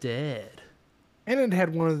is dead. And it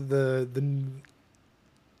had one of the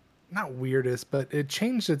not weirdest, but it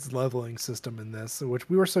changed its leveling system in this, which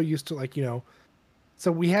we were so used to, like,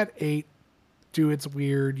 so we had 8 do its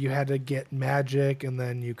weird. You had to get magic, and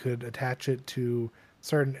then you could attach it to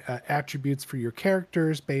certain attributes for your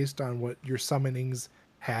characters based on what your summonings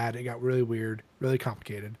had. It got really weird, really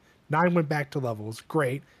complicated. 9 went back to levels,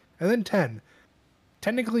 great. And then 10.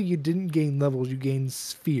 Technically, you didn't gain levels, you gained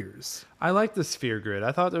spheres. I like the sphere grid.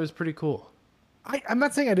 I thought that was pretty cool. I'm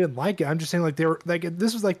not saying I didn't like it. I'm just saying, like, they were like,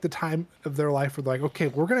 this was like the time of their life where they're like, okay,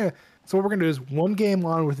 what we're gonna do is one game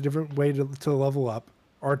on with a different way to level up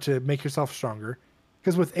or to make yourself stronger.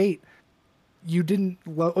 Because with 8, you didn't.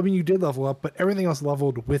 You did level up, but everything else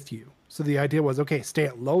leveled with you. So the idea was, okay, stay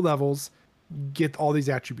at low levels, get all these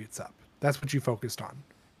attributes up. That's what you focused on.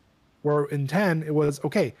 Where in 10, it was,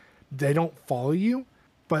 okay, they don't follow you,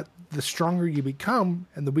 but the stronger you become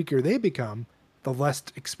and the weaker they become, the less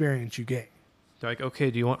experience you gain. They're like, okay,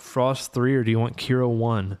 do you want Frost 3 or do you want Kira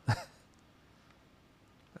 1?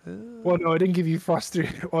 Well, no, it didn't give you Frost 3.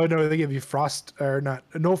 Oh, no, they give you Frost, or not,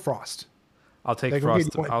 no Frost. I'll take Like,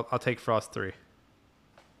 Frost. okay, I'll take Frost 3.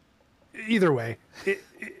 Either way,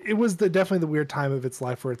 it was definitely the weird time of its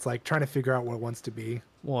life where it's like trying to figure out what it wants to be.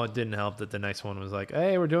 Well, it didn't help that the next one was like,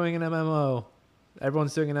 hey, we're doing an MMO.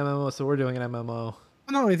 Everyone's doing an MMO, so we're doing an MMO.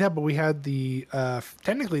 Not only that, but we had the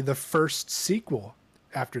technically the first sequel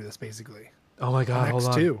after this, basically. Oh my God, hold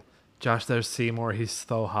on. X2. Josh, there's Seymour. He's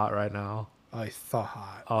so hot right now. I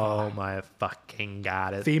thought. Oh my fucking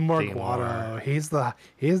God. It's Seymour Guado. He's the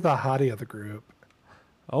hottie of the group.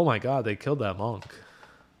 Oh my God, they killed that monk.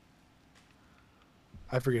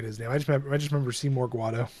 I forget his name. I just remember Seymour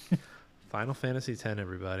Guado. Final Fantasy X,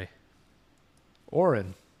 everybody.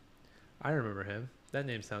 Orin. I remember him. That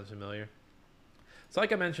name sounds familiar. So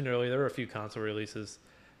like I mentioned earlier, there were a few console releases.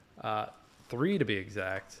 3 to be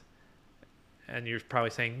exact. And you're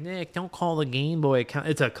probably saying, Nick, don't call the Game Boy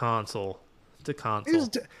it's a console. It's a console.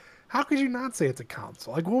 How could you not say it's a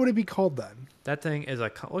console? Like, what would it be called then? That thing is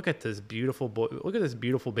look at this beautiful boy. Look at this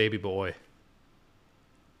beautiful baby boy.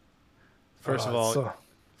 First of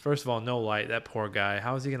all, no light. That poor guy.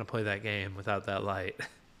 How is he going to play that game without that light?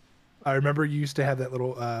 I remember you used to have that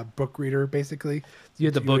little book reader, basically. You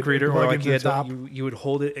had the book reader, or like you would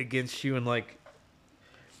hold it against you and like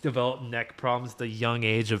develop neck problems at the young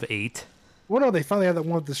age of 8. Well, no, they finally had that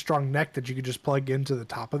one with the strong neck that you could just plug into the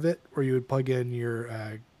top of it, or you would plug in your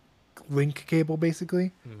link cable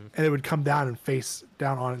basically, Mm-hmm. and it would come down and face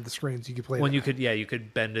down on the screen so you could play. When you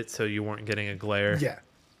could bend it so you weren't getting a glare. Yeah.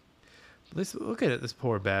 Look at it, this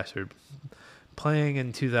poor bastard playing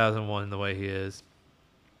in 2001 the way he is.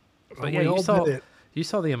 But yeah, you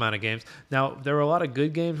saw the amount of games. Now, there were a lot of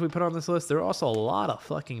good games we put on this list. There were also a lot of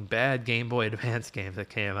fucking bad Game Boy Advance games that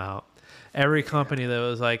came out. Every company that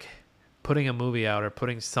was like putting a movie out or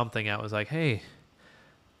putting something out was like, hey,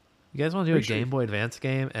 you guys want to do a Game Boy Advance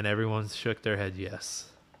game? And everyone shook their head yes.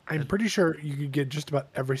 I'm pretty sure you could get just about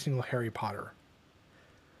every single Harry Potter.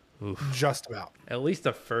 Oof. Just about. At least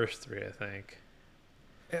the first 3, I think.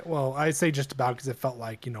 Well, I say just about because it felt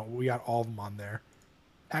like, we got all of them on there.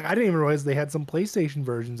 I didn't even realize they had some PlayStation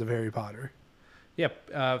versions of Harry Potter. Yeah,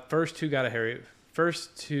 first two got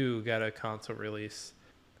a console release.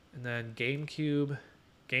 And then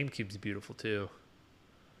GameCube's beautiful too.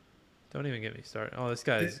 Don't even get me started. Oh, this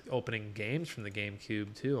guy's opening games from the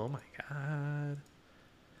GameCube too. Oh my god.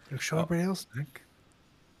 Show everybody else, Nick.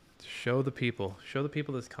 Show the people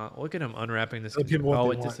this look at him unwrapping this.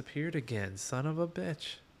 Oh, it disappeared again. Son of a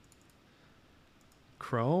bitch.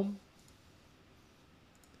 Chrome?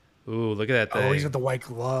 Ooh, look at that thing. Oh, he's got the white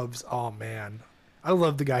gloves. Oh man. I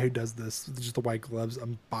love the guy who does this. Just the white gloves,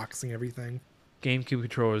 unboxing everything. GameCube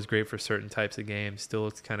controller is great for certain types of games. Still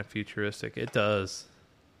looks kind of futuristic. It does.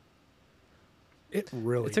 It's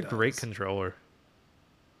a great controller.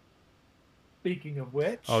 Speaking of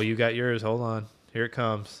which. Oh, you got yours. Hold on. Here it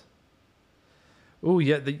comes. Ooh,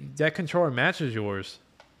 yeah, that controller matches yours.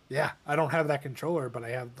 Yeah, I don't have that controller, but I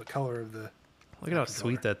have the color of the. Look at how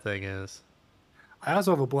sweet that thing is. I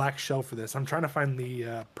also have a black shell for this. I'm trying to find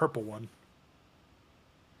the purple one.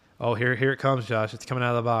 Oh, here it comes, Josh. It's coming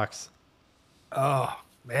out of the box. Oh,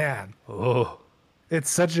 man. Oh. It's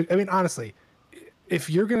such a... I mean, honestly,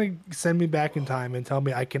 if you're going to send me back in time and tell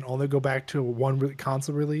me I can only go back to one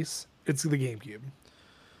console release, it's the GameCube.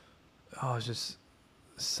 Oh, it's just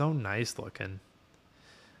so nice looking.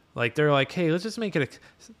 Like, they're like, hey, let's just make it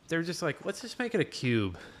They're just like, let's just make it a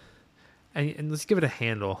cube. And let's give it a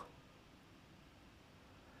handle.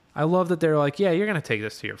 I love that they're like, yeah, you're going to take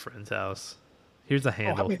this to your friend's house. Here's the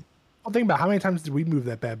handle. Think about how many times did we move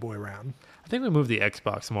that bad boy around? I think we moved the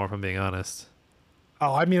Xbox more, if I'm being honest.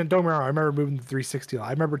 Oh, I mean, don't get me wrong. I remember moving the 360. I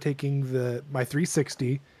remember taking my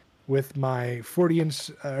 360 with my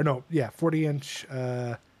 40-inch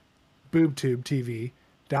boob tube TV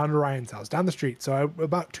down to Ryan's house, down the street. So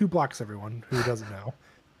about 2 blocks, everyone who doesn't know.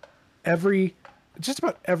 Just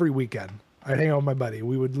about every weekend, I'd hang out with my buddy.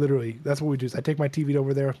 We would literally, that's what we do. I'd take my TV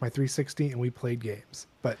over there with my 360 and we played games.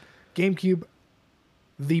 But GameCube,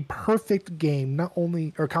 the perfect game,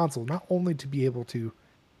 console, not only to be able to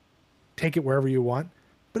take it wherever you want,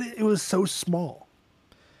 but it was so small.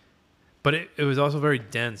 But it was also very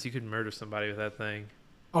dense. You could murder somebody with that thing.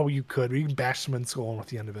 Oh, you could. You can bash someone's skull with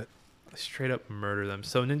the end of it. Straight up murder them.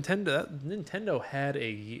 So Nintendo had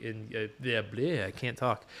I can't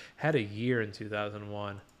talk. Had a year in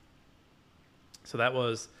 2001. So that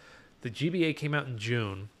was the GBA came out in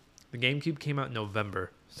June. The GameCube came out in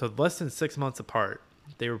November. So less than 6 months apart,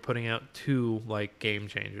 they were putting out 2 like game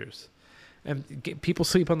changers. And people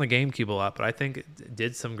sleep on the GameCube a lot, but I think it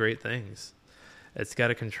did some great things. It's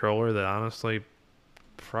got a controller that honestly,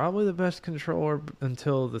 probably the best controller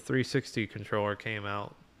until the 360 controller came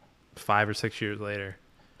out 5 or 6 years later.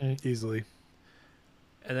 Easily.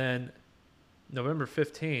 And then November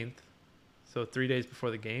 15th, so 3 days before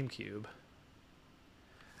the GameCube,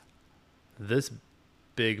 this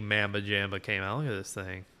big Mamba Jamba came out. Look at this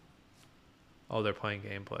thing. Oh, they're playing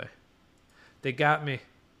gameplay. They got me.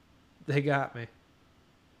 You got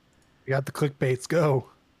the clickbaits. Go.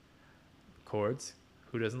 Chords.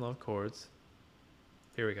 Who doesn't love chords?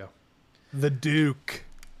 Here we go. The Duke.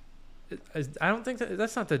 I don't think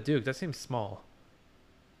that's not the Duke. That seems small.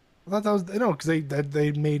 I thought that was because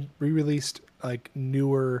they re-released like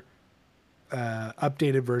newer,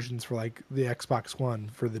 updated versions for like the Xbox One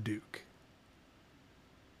for the Duke.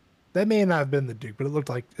 That may not have been the Duke, but it looked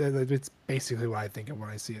like it's basically what I think of when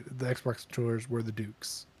I see it. The Xbox controllers were the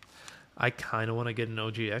Dukes. I kind of want to get an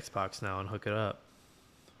OG Xbox now and hook it up.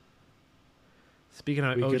 Speaking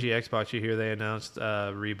of OG Xbox, you hear they announced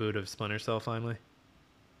a reboot of Splinter Cell finally?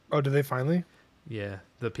 Oh, did they finally? Yeah,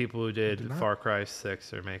 the people who did Far Cry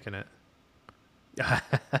 6 are making it. I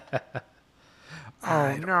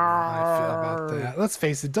don't know how I feel about that. Let's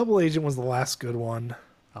face it, Double Agent was the last good one.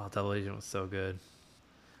 Oh, Double Agent was so good.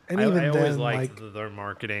 And I even always liked their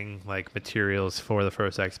marketing materials for the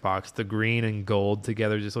first Xbox. The green and gold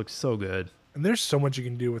together just looks so good. And there's so much you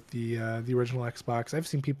can do with the original Xbox. I've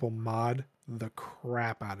seen people mod the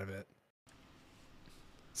crap out of it.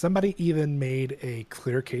 Somebody even made a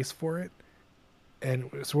clear case for it, and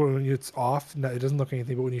so when it's off, it doesn't look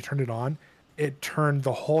anything. But when you turn it on, it turned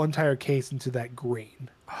the whole entire case into that green.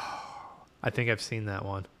 I think I've seen that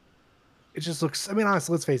one. It just looks. I mean,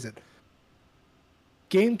 honestly, let's face it.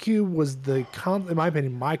 GameCube was in my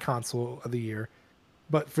opinion, my console of the year.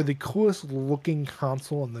 But for the coolest looking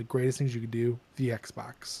console and the greatest things you could do, the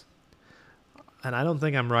Xbox. And I don't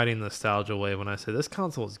think I'm riding nostalgia wave when I say this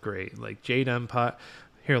console is great. Like Jade Empire.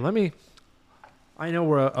 Here, I know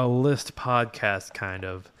we're a list podcast kind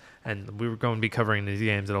of, and we were going to be covering these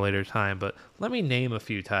games at a later time, but let me name a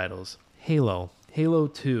few titles. Halo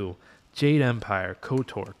 2, Jade Empire,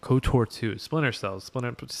 KOTOR 2, Splinter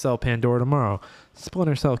Cell Pandora Tomorrow,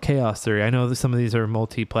 Splinter Cell Chaos Theory. I know that some of these are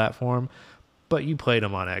multi-platform, but you played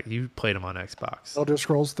them on Xbox. Elder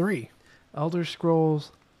Scrolls 3. Elder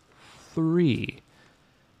Scrolls 3.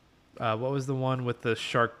 What was the one with the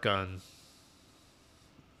shark gun?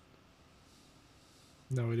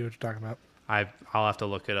 No idea what you're talking about. I'll have to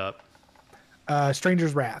look it up.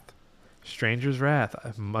 Stranger's Wrath.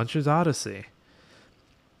 Munch's Odyssey.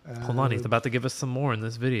 Hold on, he's about to give us some more in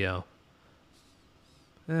this video.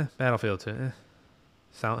 Battlefield 2.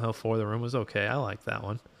 Silent Hill 4, The Room was okay. I like that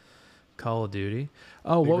one. Call of Duty.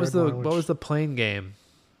 Oh, what was the plane game?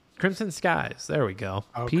 Crimson Skies. There we go.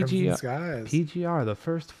 Oh, Crimson Skies. PGR, the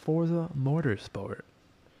first Forza Motorsport.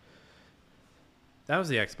 That was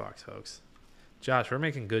the Xbox, folks. Josh, we're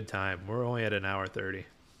making good time. We're only at 1:30.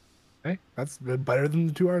 Hey, that's better than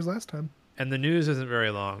the 2 hours last time. And the news isn't very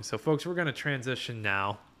long. So, folks, we're going to transition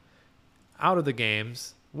now out of the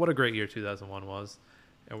games. What a great year 2001 was.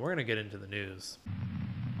 And we're going to get into the news.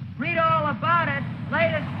 Read all about it.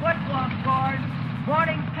 Latest football scores.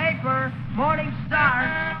 Morning paper. Morning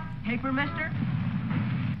Star. Paper, mister?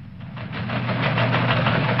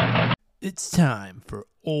 It's time for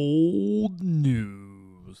old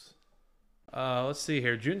news. Let's see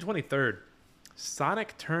here. June 23rd.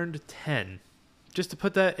 Sonic turned 10. Just to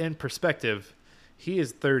put that in perspective, he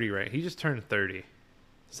is 30, right? He just turned 30.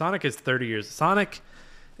 Sonic is 30 years. Sonic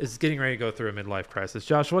is getting ready to go through a midlife crisis.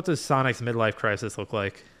 Josh, what does Sonic's midlife crisis look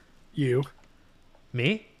like? You.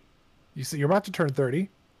 Me? You see, you're about to turn 30.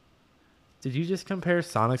 Did you just compare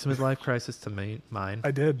Sonic's midlife crisis to mine?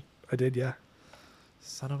 I did, yeah.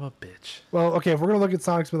 Son of a bitch. Well, okay, if we're going to look at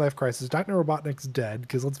Sonic's midlife crisis, Dr. Robotnik's dead,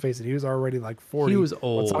 because let's face it, he was already like 40. He was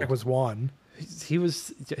old. When Sonic was 1. He was.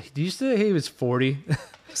 Did you say he was 40? He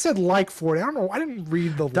said like 40. I don't know. I didn't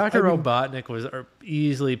read the. Dr. Robotnik was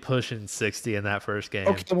easily pushing 60 in that first game.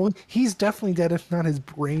 Okay, well, he's definitely dead. If not, his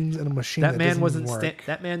brain's in a machine. That man wasn't work.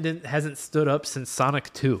 That man hasn't stood up since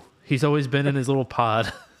Sonic 2. He's always been in his little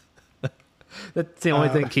pod. That's the only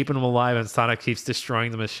thing keeping him alive, and Sonic keeps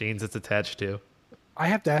destroying the machines it's attached to. I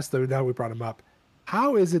have to ask though. Now we brought him up.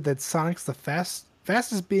 How is it that Sonic's the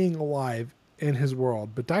fastest being alive in his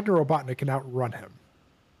world, but Dr. Robotnik can outrun him?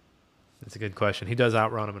 That's a good question. He does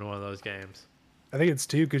outrun him in one of those games. I think it's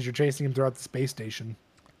 2 because you're chasing him throughout the space station.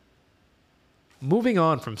 Moving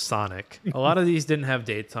on from Sonic, a lot of these didn't have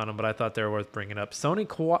dates on them, but I thought they were worth bringing up. Sony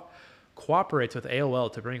cooperates with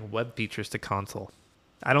AOL to bring web features to console.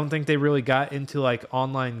 I don't think they really got into like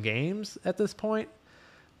online games at this point,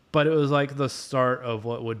 but it was like the start of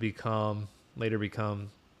what would later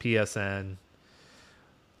become PSN.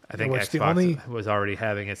 I think Xbox was already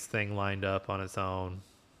having its thing lined up on its own.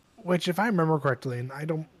 Which, if I remember correctly, and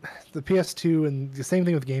the PS2 and the same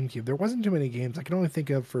thing with GameCube, there wasn't too many games I can only think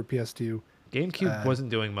of for PS2. GameCube wasn't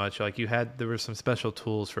doing much. Like there were some special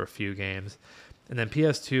tools for a few games, and then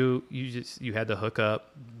PS2 you had to hook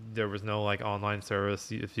up. There was no like online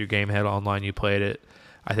service. If your game had online, you played it.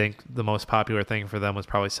 I think the most popular thing for them was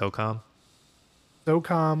probably SOCOM.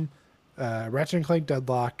 Ratchet and Clank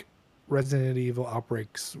Deadlock, Resident Evil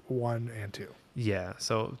Outbreaks 1 and 2. Yeah,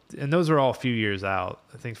 and those are all a few years out.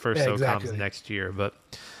 I think first SOCOM's next year, but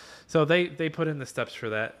so they put in the steps for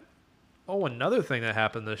that. Oh, another thing that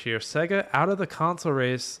happened this year, Sega out of the console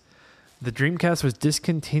race. The Dreamcast was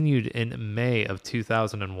discontinued in May of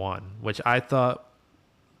 2001, which I thought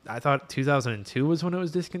 2002 was when it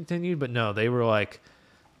was discontinued, but no, they were like,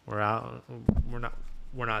 we're out.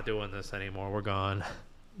 We're not doing this anymore. We're gone.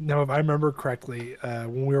 No, if I remember correctly,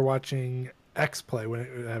 when we were watching X-Play, when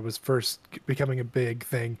it was first becoming a big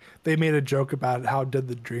thing, they made a joke about how dead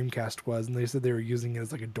the Dreamcast was, and they said they were using it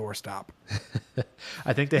as like a doorstop.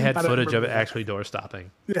 I think they had footage of it actually door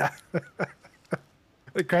stopping. Yeah.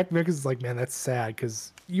 It cracked me because it's like, man, that's sad,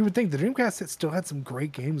 because you would think the Dreamcast still had some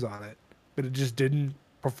great games on it, but it just didn't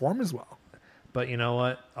perform as well. But you know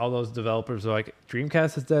what? All those developers are like,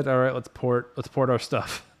 Dreamcast is dead. All right, let's port our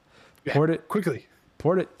stuff. Yeah, port it quickly.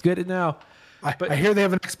 Port it. Get it now. I hear they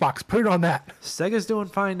have an Xbox. Put it on that. Sega's doing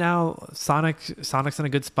fine now. Sonic's in a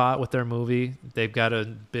good spot with their movie. They've got a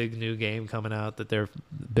big new game coming out that they're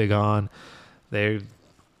big on. They've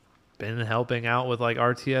been helping out with like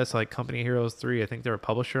RTS, like Company Heroes 3. I think they're a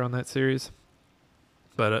publisher on that series.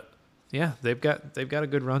 But yeah, they've got a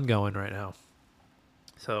good run going right now.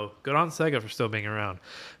 So good on Sega for still being around.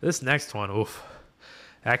 This next one, oof.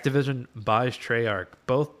 Activision buys Treyarch.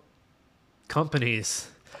 Both companies,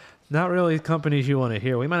 not really companies you want to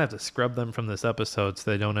hear. We might have to scrub them from this episode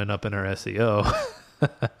so they don't end up in our SEO.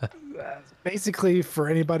 Basically, for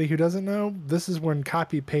anybody who doesn't know, this is when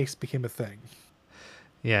copy paste became a thing.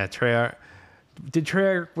 Yeah,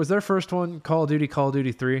 Treyarch. Was their first one Call of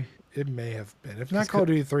Duty 3? It may have been. If not Call of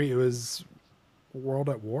Duty 3, it was World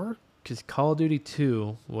at War? Because Call of Duty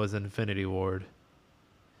 2 was Infinity Ward.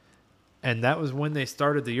 And that was when they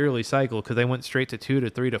started the yearly cycle because they went straight to 2 to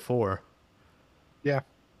 3 to 4. Yeah.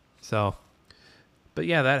 So, but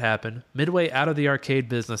yeah, that happened. Midway out of the arcade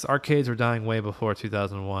business. Arcades were dying way before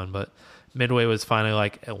 2001, but Midway was finally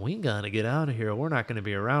like, we got to get out of here. We're not going to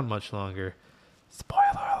be around much longer. Spoiler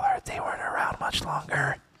alert, they weren't around much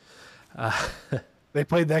longer. They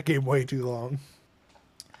played that game way too long.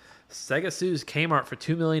 Sega sues Kmart for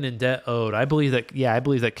 $2 million in debt owed. I believe that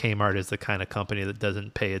Kmart is the kind of company that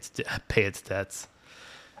doesn't pay its debts.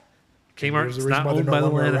 Kmart's not owned by the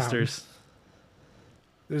Lannisters.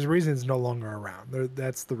 There's a reason it's no longer around.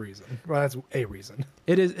 That's the reason. Well, that's a reason.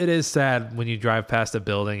 It is sad when you drive past a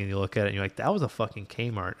building and you look at it and you're like, that was a fucking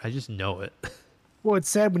Kmart. I just know it. Well, it's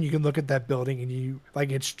sad when you can look at that building and you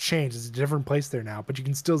like it's changed. It's a different place there now, but you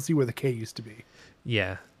can still see where the K used to be.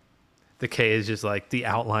 Yeah. The K is just like the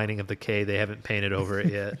outlining of the K. They haven't painted over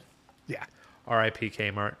it yet. Yeah. R.I.P.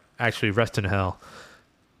 Kmart. Actually, rest in hell.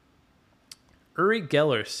 Uri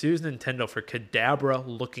Geller sues Nintendo for Kadabra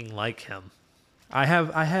looking like him. I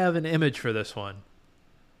have an image for this one.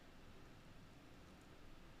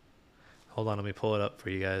 Hold on, let me pull it up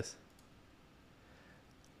for you guys.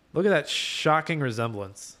 Look at that shocking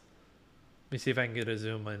resemblance. Let me see if I can get a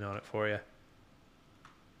zoom in on it for you.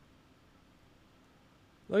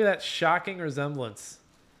 Look at that shocking resemblance.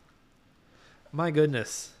 My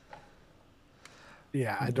goodness.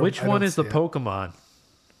 Yeah, Which one is the Pokemon?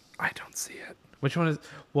 I don't see it. Which one is...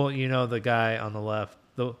 Well, you know, the guy on the left.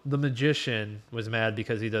 The magician was mad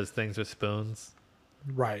because he does things with spoons.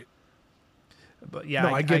 Right. But yeah,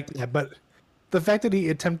 no, I get that. But the fact that he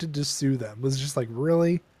attempted to sue them was just like,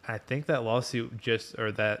 really? I think that lawsuit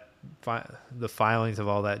the filings of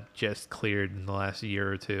all that just cleared in the last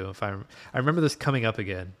year or two. I remember this coming up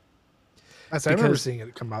again. I remember seeing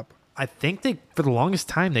it come up. I think for the longest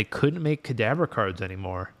time they couldn't make Kadabra cards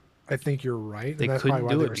anymore. I think you're right. They couldn't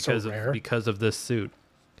do it because of this suit,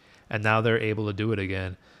 and now they're able to do it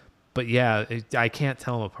again. But yeah, I can't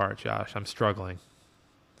tell them apart, Josh. I'm struggling.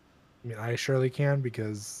 I mean, I surely can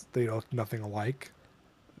because they look nothing alike.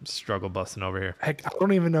 Struggle busting over here. Heck, I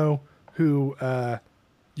don't even know who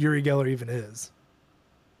Uri Geller even is.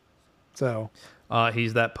 So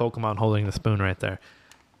he's that Pokemon holding the spoon right there.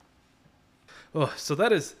 Oh, so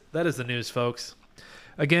that is the news, folks.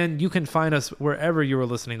 Again, you can find us wherever you are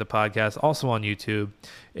listening to podcasts, also on YouTube.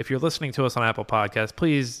 If you're listening to us on Apple Podcasts,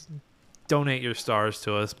 please donate your stars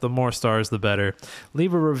to us. The more stars, the better.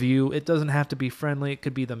 Leave a review. It doesn't have to be friendly. It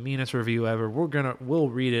could be the meanest review ever. We'll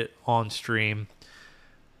read it on stream.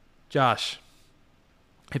 Josh,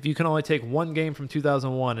 if you can only take one game from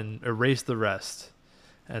 2001 and erase the rest,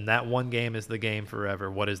 and that one game is the game forever,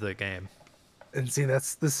 what is that game? And see,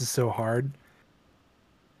 this is so hard.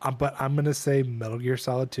 But I'm going to say Metal Gear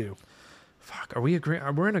Solid 2. Fuck,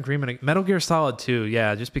 we're in agreement. Metal Gear Solid 2,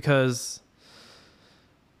 yeah, just because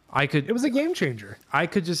it was a game changer. I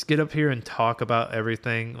could just get up here and talk about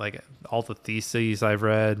everything, like all the theses I've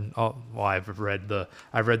read. I've read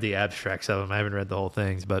the abstracts of them. I haven't read the whole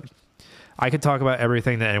things, but I could talk about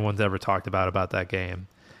everything that anyone's ever talked about that game.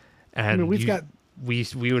 And we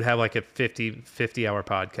would have like a 50-hour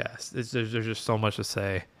podcast. There's just so much to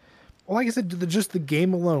say. Well, like I said, just the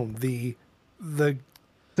game alone, the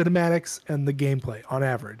cinematics and the gameplay on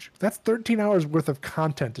average, that's 13 hours worth of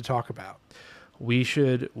content to talk about. We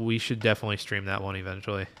should definitely stream that one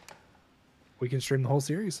eventually. We can stream the whole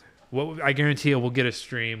series. Well, I guarantee you we'll get a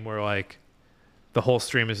stream where like the whole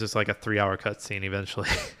stream is just like a 3-hour cutscene eventually.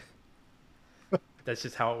 That's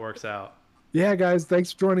just how it works out. Yeah, guys,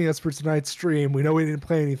 thanks for joining us for tonight's stream. We know we didn't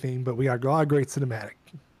play anything, but we got a lot of great cinematic.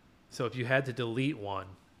 So if you had to delete one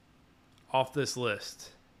off this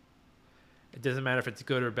list, it doesn't matter if it's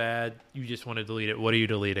good or bad, you just want to delete it. What are you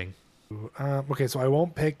deleting? Okay, so I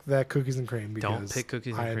won't pick that cookies and cream because don't pick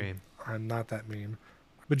cookies and cream. I'm not that mean.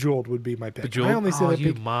 Bejeweled would be my pick. Bejeweled? I only say that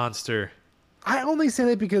you monster. I only say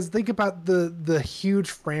that because think about the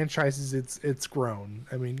huge franchises it's grown.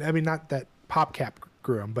 I mean not that PopCap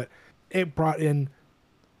grew them, but it brought in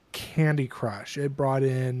Candy Crush. It brought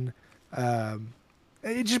in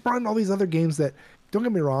it just brought in all these other games that, don't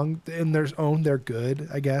get me wrong, in their own they're good,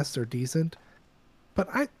 I guess, they're decent. But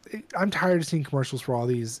I'm tired of seeing commercials for all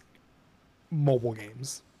these mobile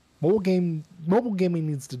games. Mobile gaming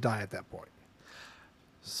needs to die at that point.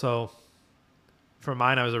 So, for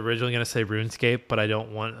mine, I was originally going to say RuneScape, but I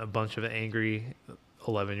don't want a bunch of angry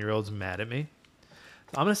 11-year-olds mad at me.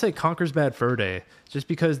 I'm going to say Conker's Bad Fur Day, just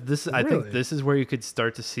because I think this is where you could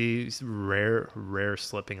start to see rare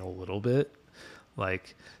slipping a little bit.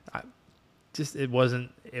 Like, it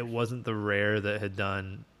wasn't the Rare that had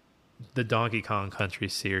done the Donkey Kong Country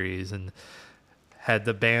series and had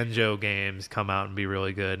the Banjo games come out and be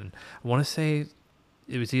really good. And I want to say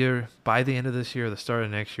it was either by the end of this year or the start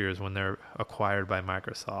of next year is when they're acquired by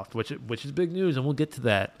Microsoft, which is big news, and we'll get to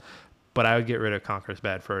that. But I would get rid of Conker's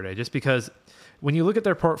Bad Fur Day just because when you look at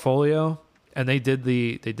their portfolio, and they did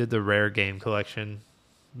the Rare game collection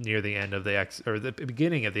near the end of the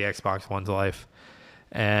beginning of the Xbox One's life.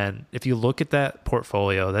 And if you look at that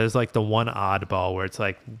portfolio, that is like the one oddball where it's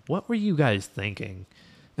like, what were you guys thinking?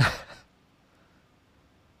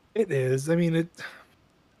 It is. I mean,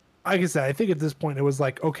 like I said, I think at this point it was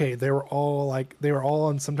like, okay, they were all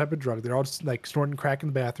on some type of drug. They're all just like snorting crack in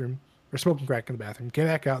the bathroom or smoking crack in the bathroom. Came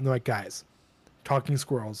back out and they're like, guys, talking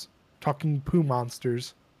squirrels, talking poo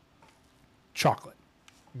monsters, chocolate.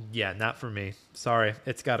 Yeah, not for me. Sorry,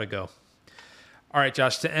 it's got to go. All right,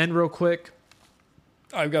 Josh, to end real quick,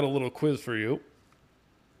 I've got a little quiz for you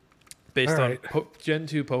based on Gen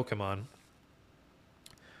 2 Pokemon.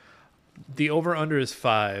 The over-under is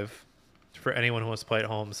 5 for anyone who wants to play at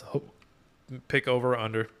home. So pick over or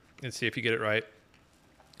under and see if you get it right.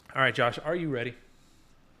 All right, Josh, are you ready?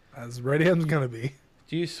 As ready as I'm going to be.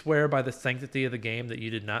 Do you swear by the sanctity of the game that you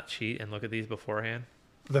did not cheat and look at these beforehand?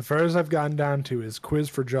 The furthest I've gotten down to is quiz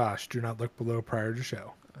for Josh. Do not look below prior to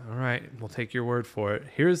show. All right, we'll take your word for it.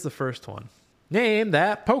 Here's the first one. Name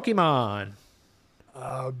that Pokemon.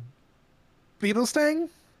 Beetlestang?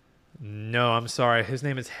 No, I'm sorry. His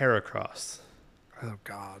name is Heracross. Oh,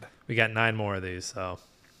 God. We got 9 more of these, so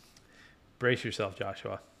brace yourself,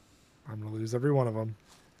 Joshua. I'm going to lose every one of them.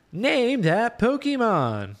 Name that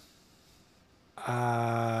Pokemon.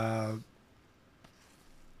 I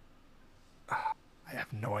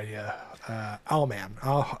have no idea. Owlman.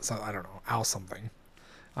 I don't know. Owl something.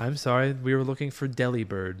 I'm sorry. We were looking for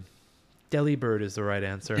Delibird. Delibird is the right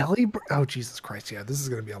answer. Delibird? Oh, Jesus Christ. Yeah, this is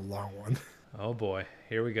going to be a long one. Oh, boy.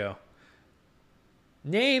 Here we go.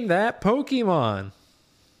 Name that Pokemon.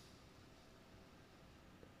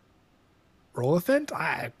 Rolliphant?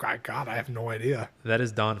 God, I have no idea. That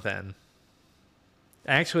is Donphan.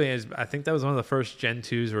 Actually, I think that was one of the first Gen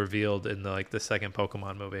 2s revealed in the second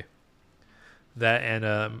Pokemon movie. That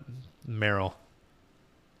and Meryl.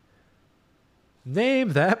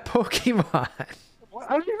 Name that Pokemon.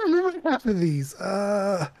 I don't even remember half of these.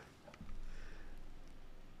 I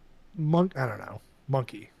don't know.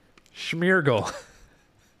 Monkey. Schmeargle.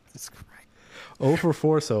 0 for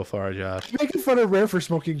 4 so far, Josh. I'm making fun of Rare for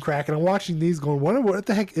smoking crack, and I'm watching these going, what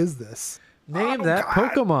the heck is this? Name that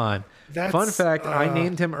God. Pokemon. Fun fact, I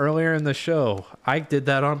named him earlier in the show. I did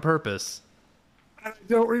that on purpose. I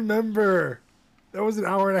don't remember. That was an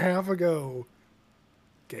hour and a half ago.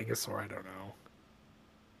 Gangasaur, I don't know.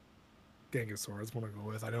 Gangasaur is what I go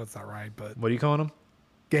with. I know it's not right, but... What are you calling him?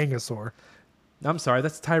 Gangasaur. I'm sorry,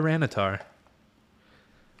 that's Tyranitar.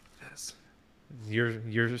 Yes.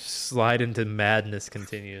 Your slide into madness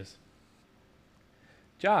continues.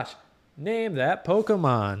 Josh, name that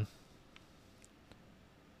Pokemon.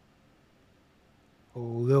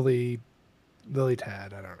 Lily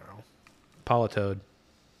Tad, I don't know. Politoed.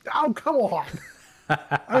 Oh, come on.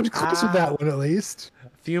 I was close with that one at least. A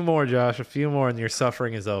few more, Josh. A few more, and your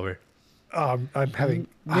suffering is over. I'm having...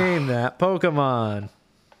 Name that Pokemon.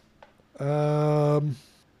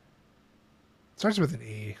 Starts with an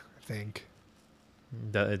E, I think.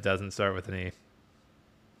 It doesn't start with an E.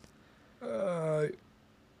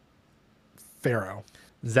 Pharaoh.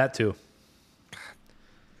 Zatu.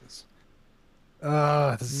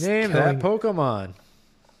 Name that Pokemon.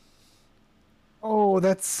 Oh,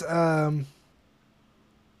 that's I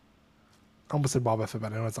almost said Wobbuffet,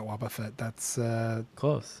 but I know it's not Wobbuffet. That's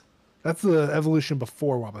close. That's the evolution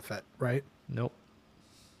before Wobbuffet, right? Nope.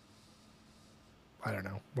 I don't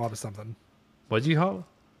know. Wobba something. What'd you call?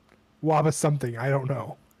 Wobba something. I don't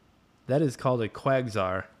know. That is called a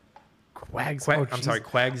Quagsire. I'm sorry,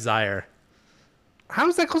 Quagsire. How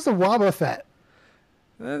is that close to Wobbuffet?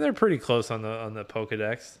 They're pretty close on the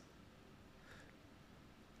Pokedex.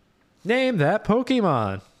 Name that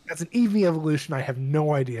Pokemon. That's an Eevee evolution. I have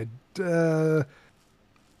no idea.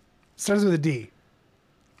 Starts with a D.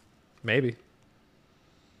 Maybe.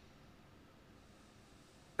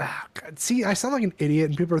 Ah, God. See, I sound like an idiot,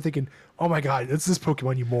 and people are thinking, "Oh my God, it's this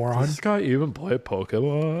Pokemon, you moron!" This guy even play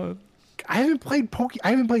Pokemon? I haven't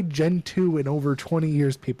played Gen 2 in over 20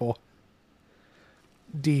 years, people.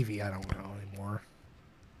 Deevee, I don't know anymore.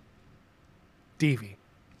 Deevee.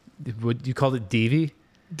 Would you call it Deevee?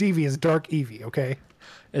 Deevee is Dark Eevee, okay?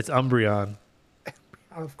 It's Umbreon.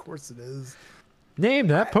 Of course it is. Name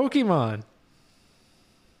that Pokemon.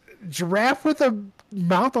 Giraffe with a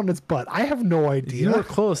mouth on its butt. I have no idea. You were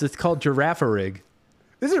close. It's called Giraffarig.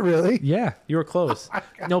 Is it really? Yeah, you were close.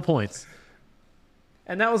 No points.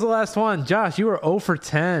 And that was the last one. Josh, you were 0 for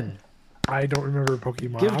 10. I don't remember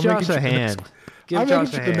Pokemon. Give Josh a hand. I'm making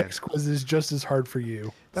sure the next quiz is just as hard for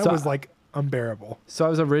you. That was like unbearable. So I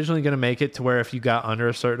was originally going to make it to where if you got under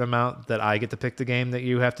a certain amount that I get to pick the game that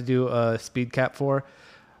you have to do a speed cap for.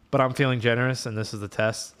 But I'm feeling generous, and this is the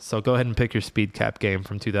test. So go ahead and pick your speed cap game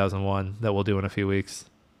from 2001 that we'll do in a few weeks.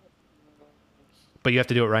 But you have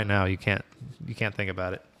to do it right now. You can't think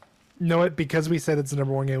about it. No, because we said it's the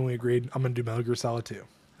number one game we agreed, I'm going to do Metal Gear Solid 2.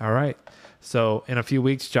 All right. So in a few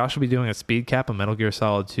weeks, Josh will be doing a speed cap of Metal Gear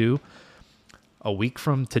Solid 2. A week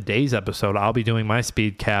from today's episode, I'll be doing my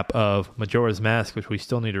speed cap of Majora's Mask, which we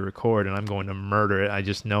still need to record, and I'm going to murder it. I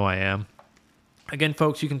just know I am. Again,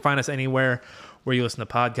 folks, you can find us anywhere where you listen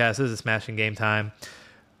to podcasts. This is Smashing Game Time.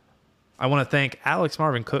 I want to thank Alex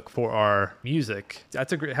Marvin Cook for our music.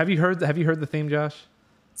 That's a great. Have you heard the theme, Josh?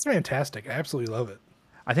 It's fantastic. I absolutely love it.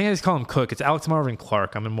 I think I just call him Cook. It's Alex Marvin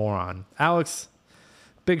Clark. I'm a moron. Alex,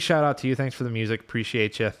 big shout out to you. Thanks for the music.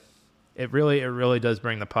 Appreciate you. It really does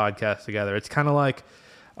bring the podcast together. It's kind of like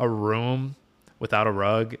a room without a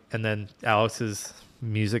rug, and then Alex's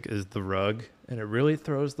music is the rug, and it really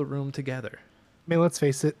throws the room together. I mean, let's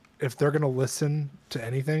face it. If they're going to listen to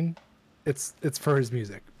anything, it's for his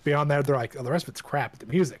music. Beyond that, they're like, oh, the rest of it's crap. The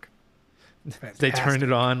music. They turn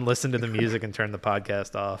it on, listen to the music, and turn the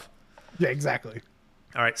podcast off. Yeah, exactly.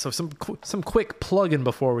 All right, so some quick plug-in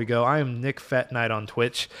before we go. I am Nick Fat Knight on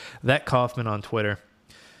Twitch, That Kaufman on Twitter.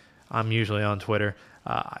 I'm usually on Twitter.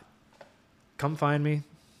 Come find me.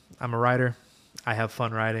 I'm a writer. I have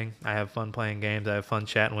fun writing. I have fun playing games. I have fun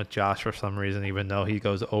chatting with Josh for some reason, even though he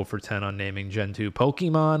goes 0 for 10 on naming Gen 2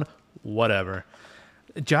 Pokemon, whatever.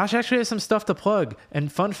 Josh actually has some stuff to plug.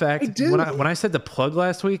 And fun fact, when I said the plug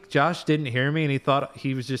last week, Josh didn't hear me, and he thought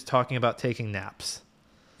he was just talking about taking naps.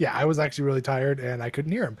 Yeah, I was actually really tired, and I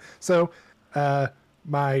couldn't hear him. So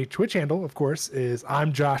my Twitch handle, of course, is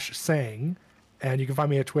I'm Josh Sang, and you can find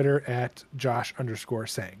me at Twitter at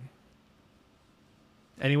Josh_Sang.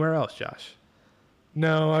 Anywhere else, Josh?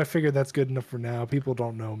 No, I figured that's good enough for now. People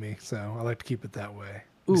don't know me, so I like to keep it that way.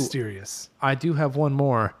 Ooh, mysterious. I do have one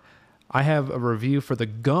more. I have a review for the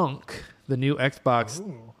Gunk, the new Xbox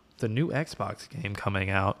game coming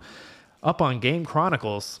out, up on Game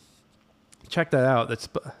Chronicles. Check that out. It's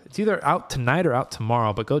either out tonight or out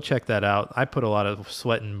tomorrow, but go check that out. I put a lot of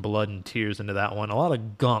sweat and blood and tears into that one, a lot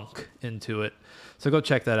of gunk into it. So go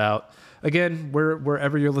check that out. Again,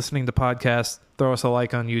 wherever you're listening to podcasts, throw us a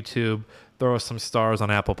like on YouTube, throw us some stars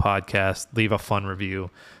on Apple Podcasts, leave a fun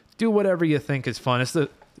review. Do whatever you think is fun. It's the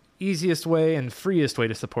easiest way and freest way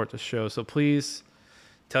to support the show. So please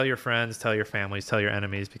tell your friends, tell your families, tell your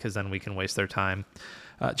enemies, because then we can waste their time.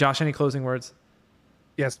 Josh, any closing words?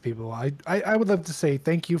 Yes, people. I would love to say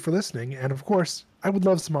thank you for listening, and of course, I would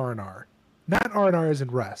love some R&R. Not R&R as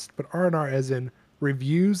in rest, but R&R as in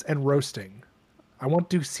reviews and roasting. I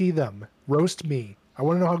want to see them. Roast me. I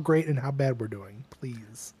want to know how great and how bad we're doing.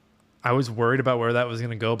 Please. I was worried about where that was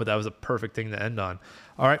going to go, but that was a perfect thing to end on.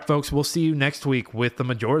 All right, folks, we'll see you next week with the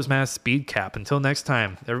Majora's Mask Speed Cap. Until next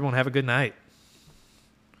time, everyone have a good night.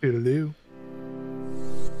 Toodaloo.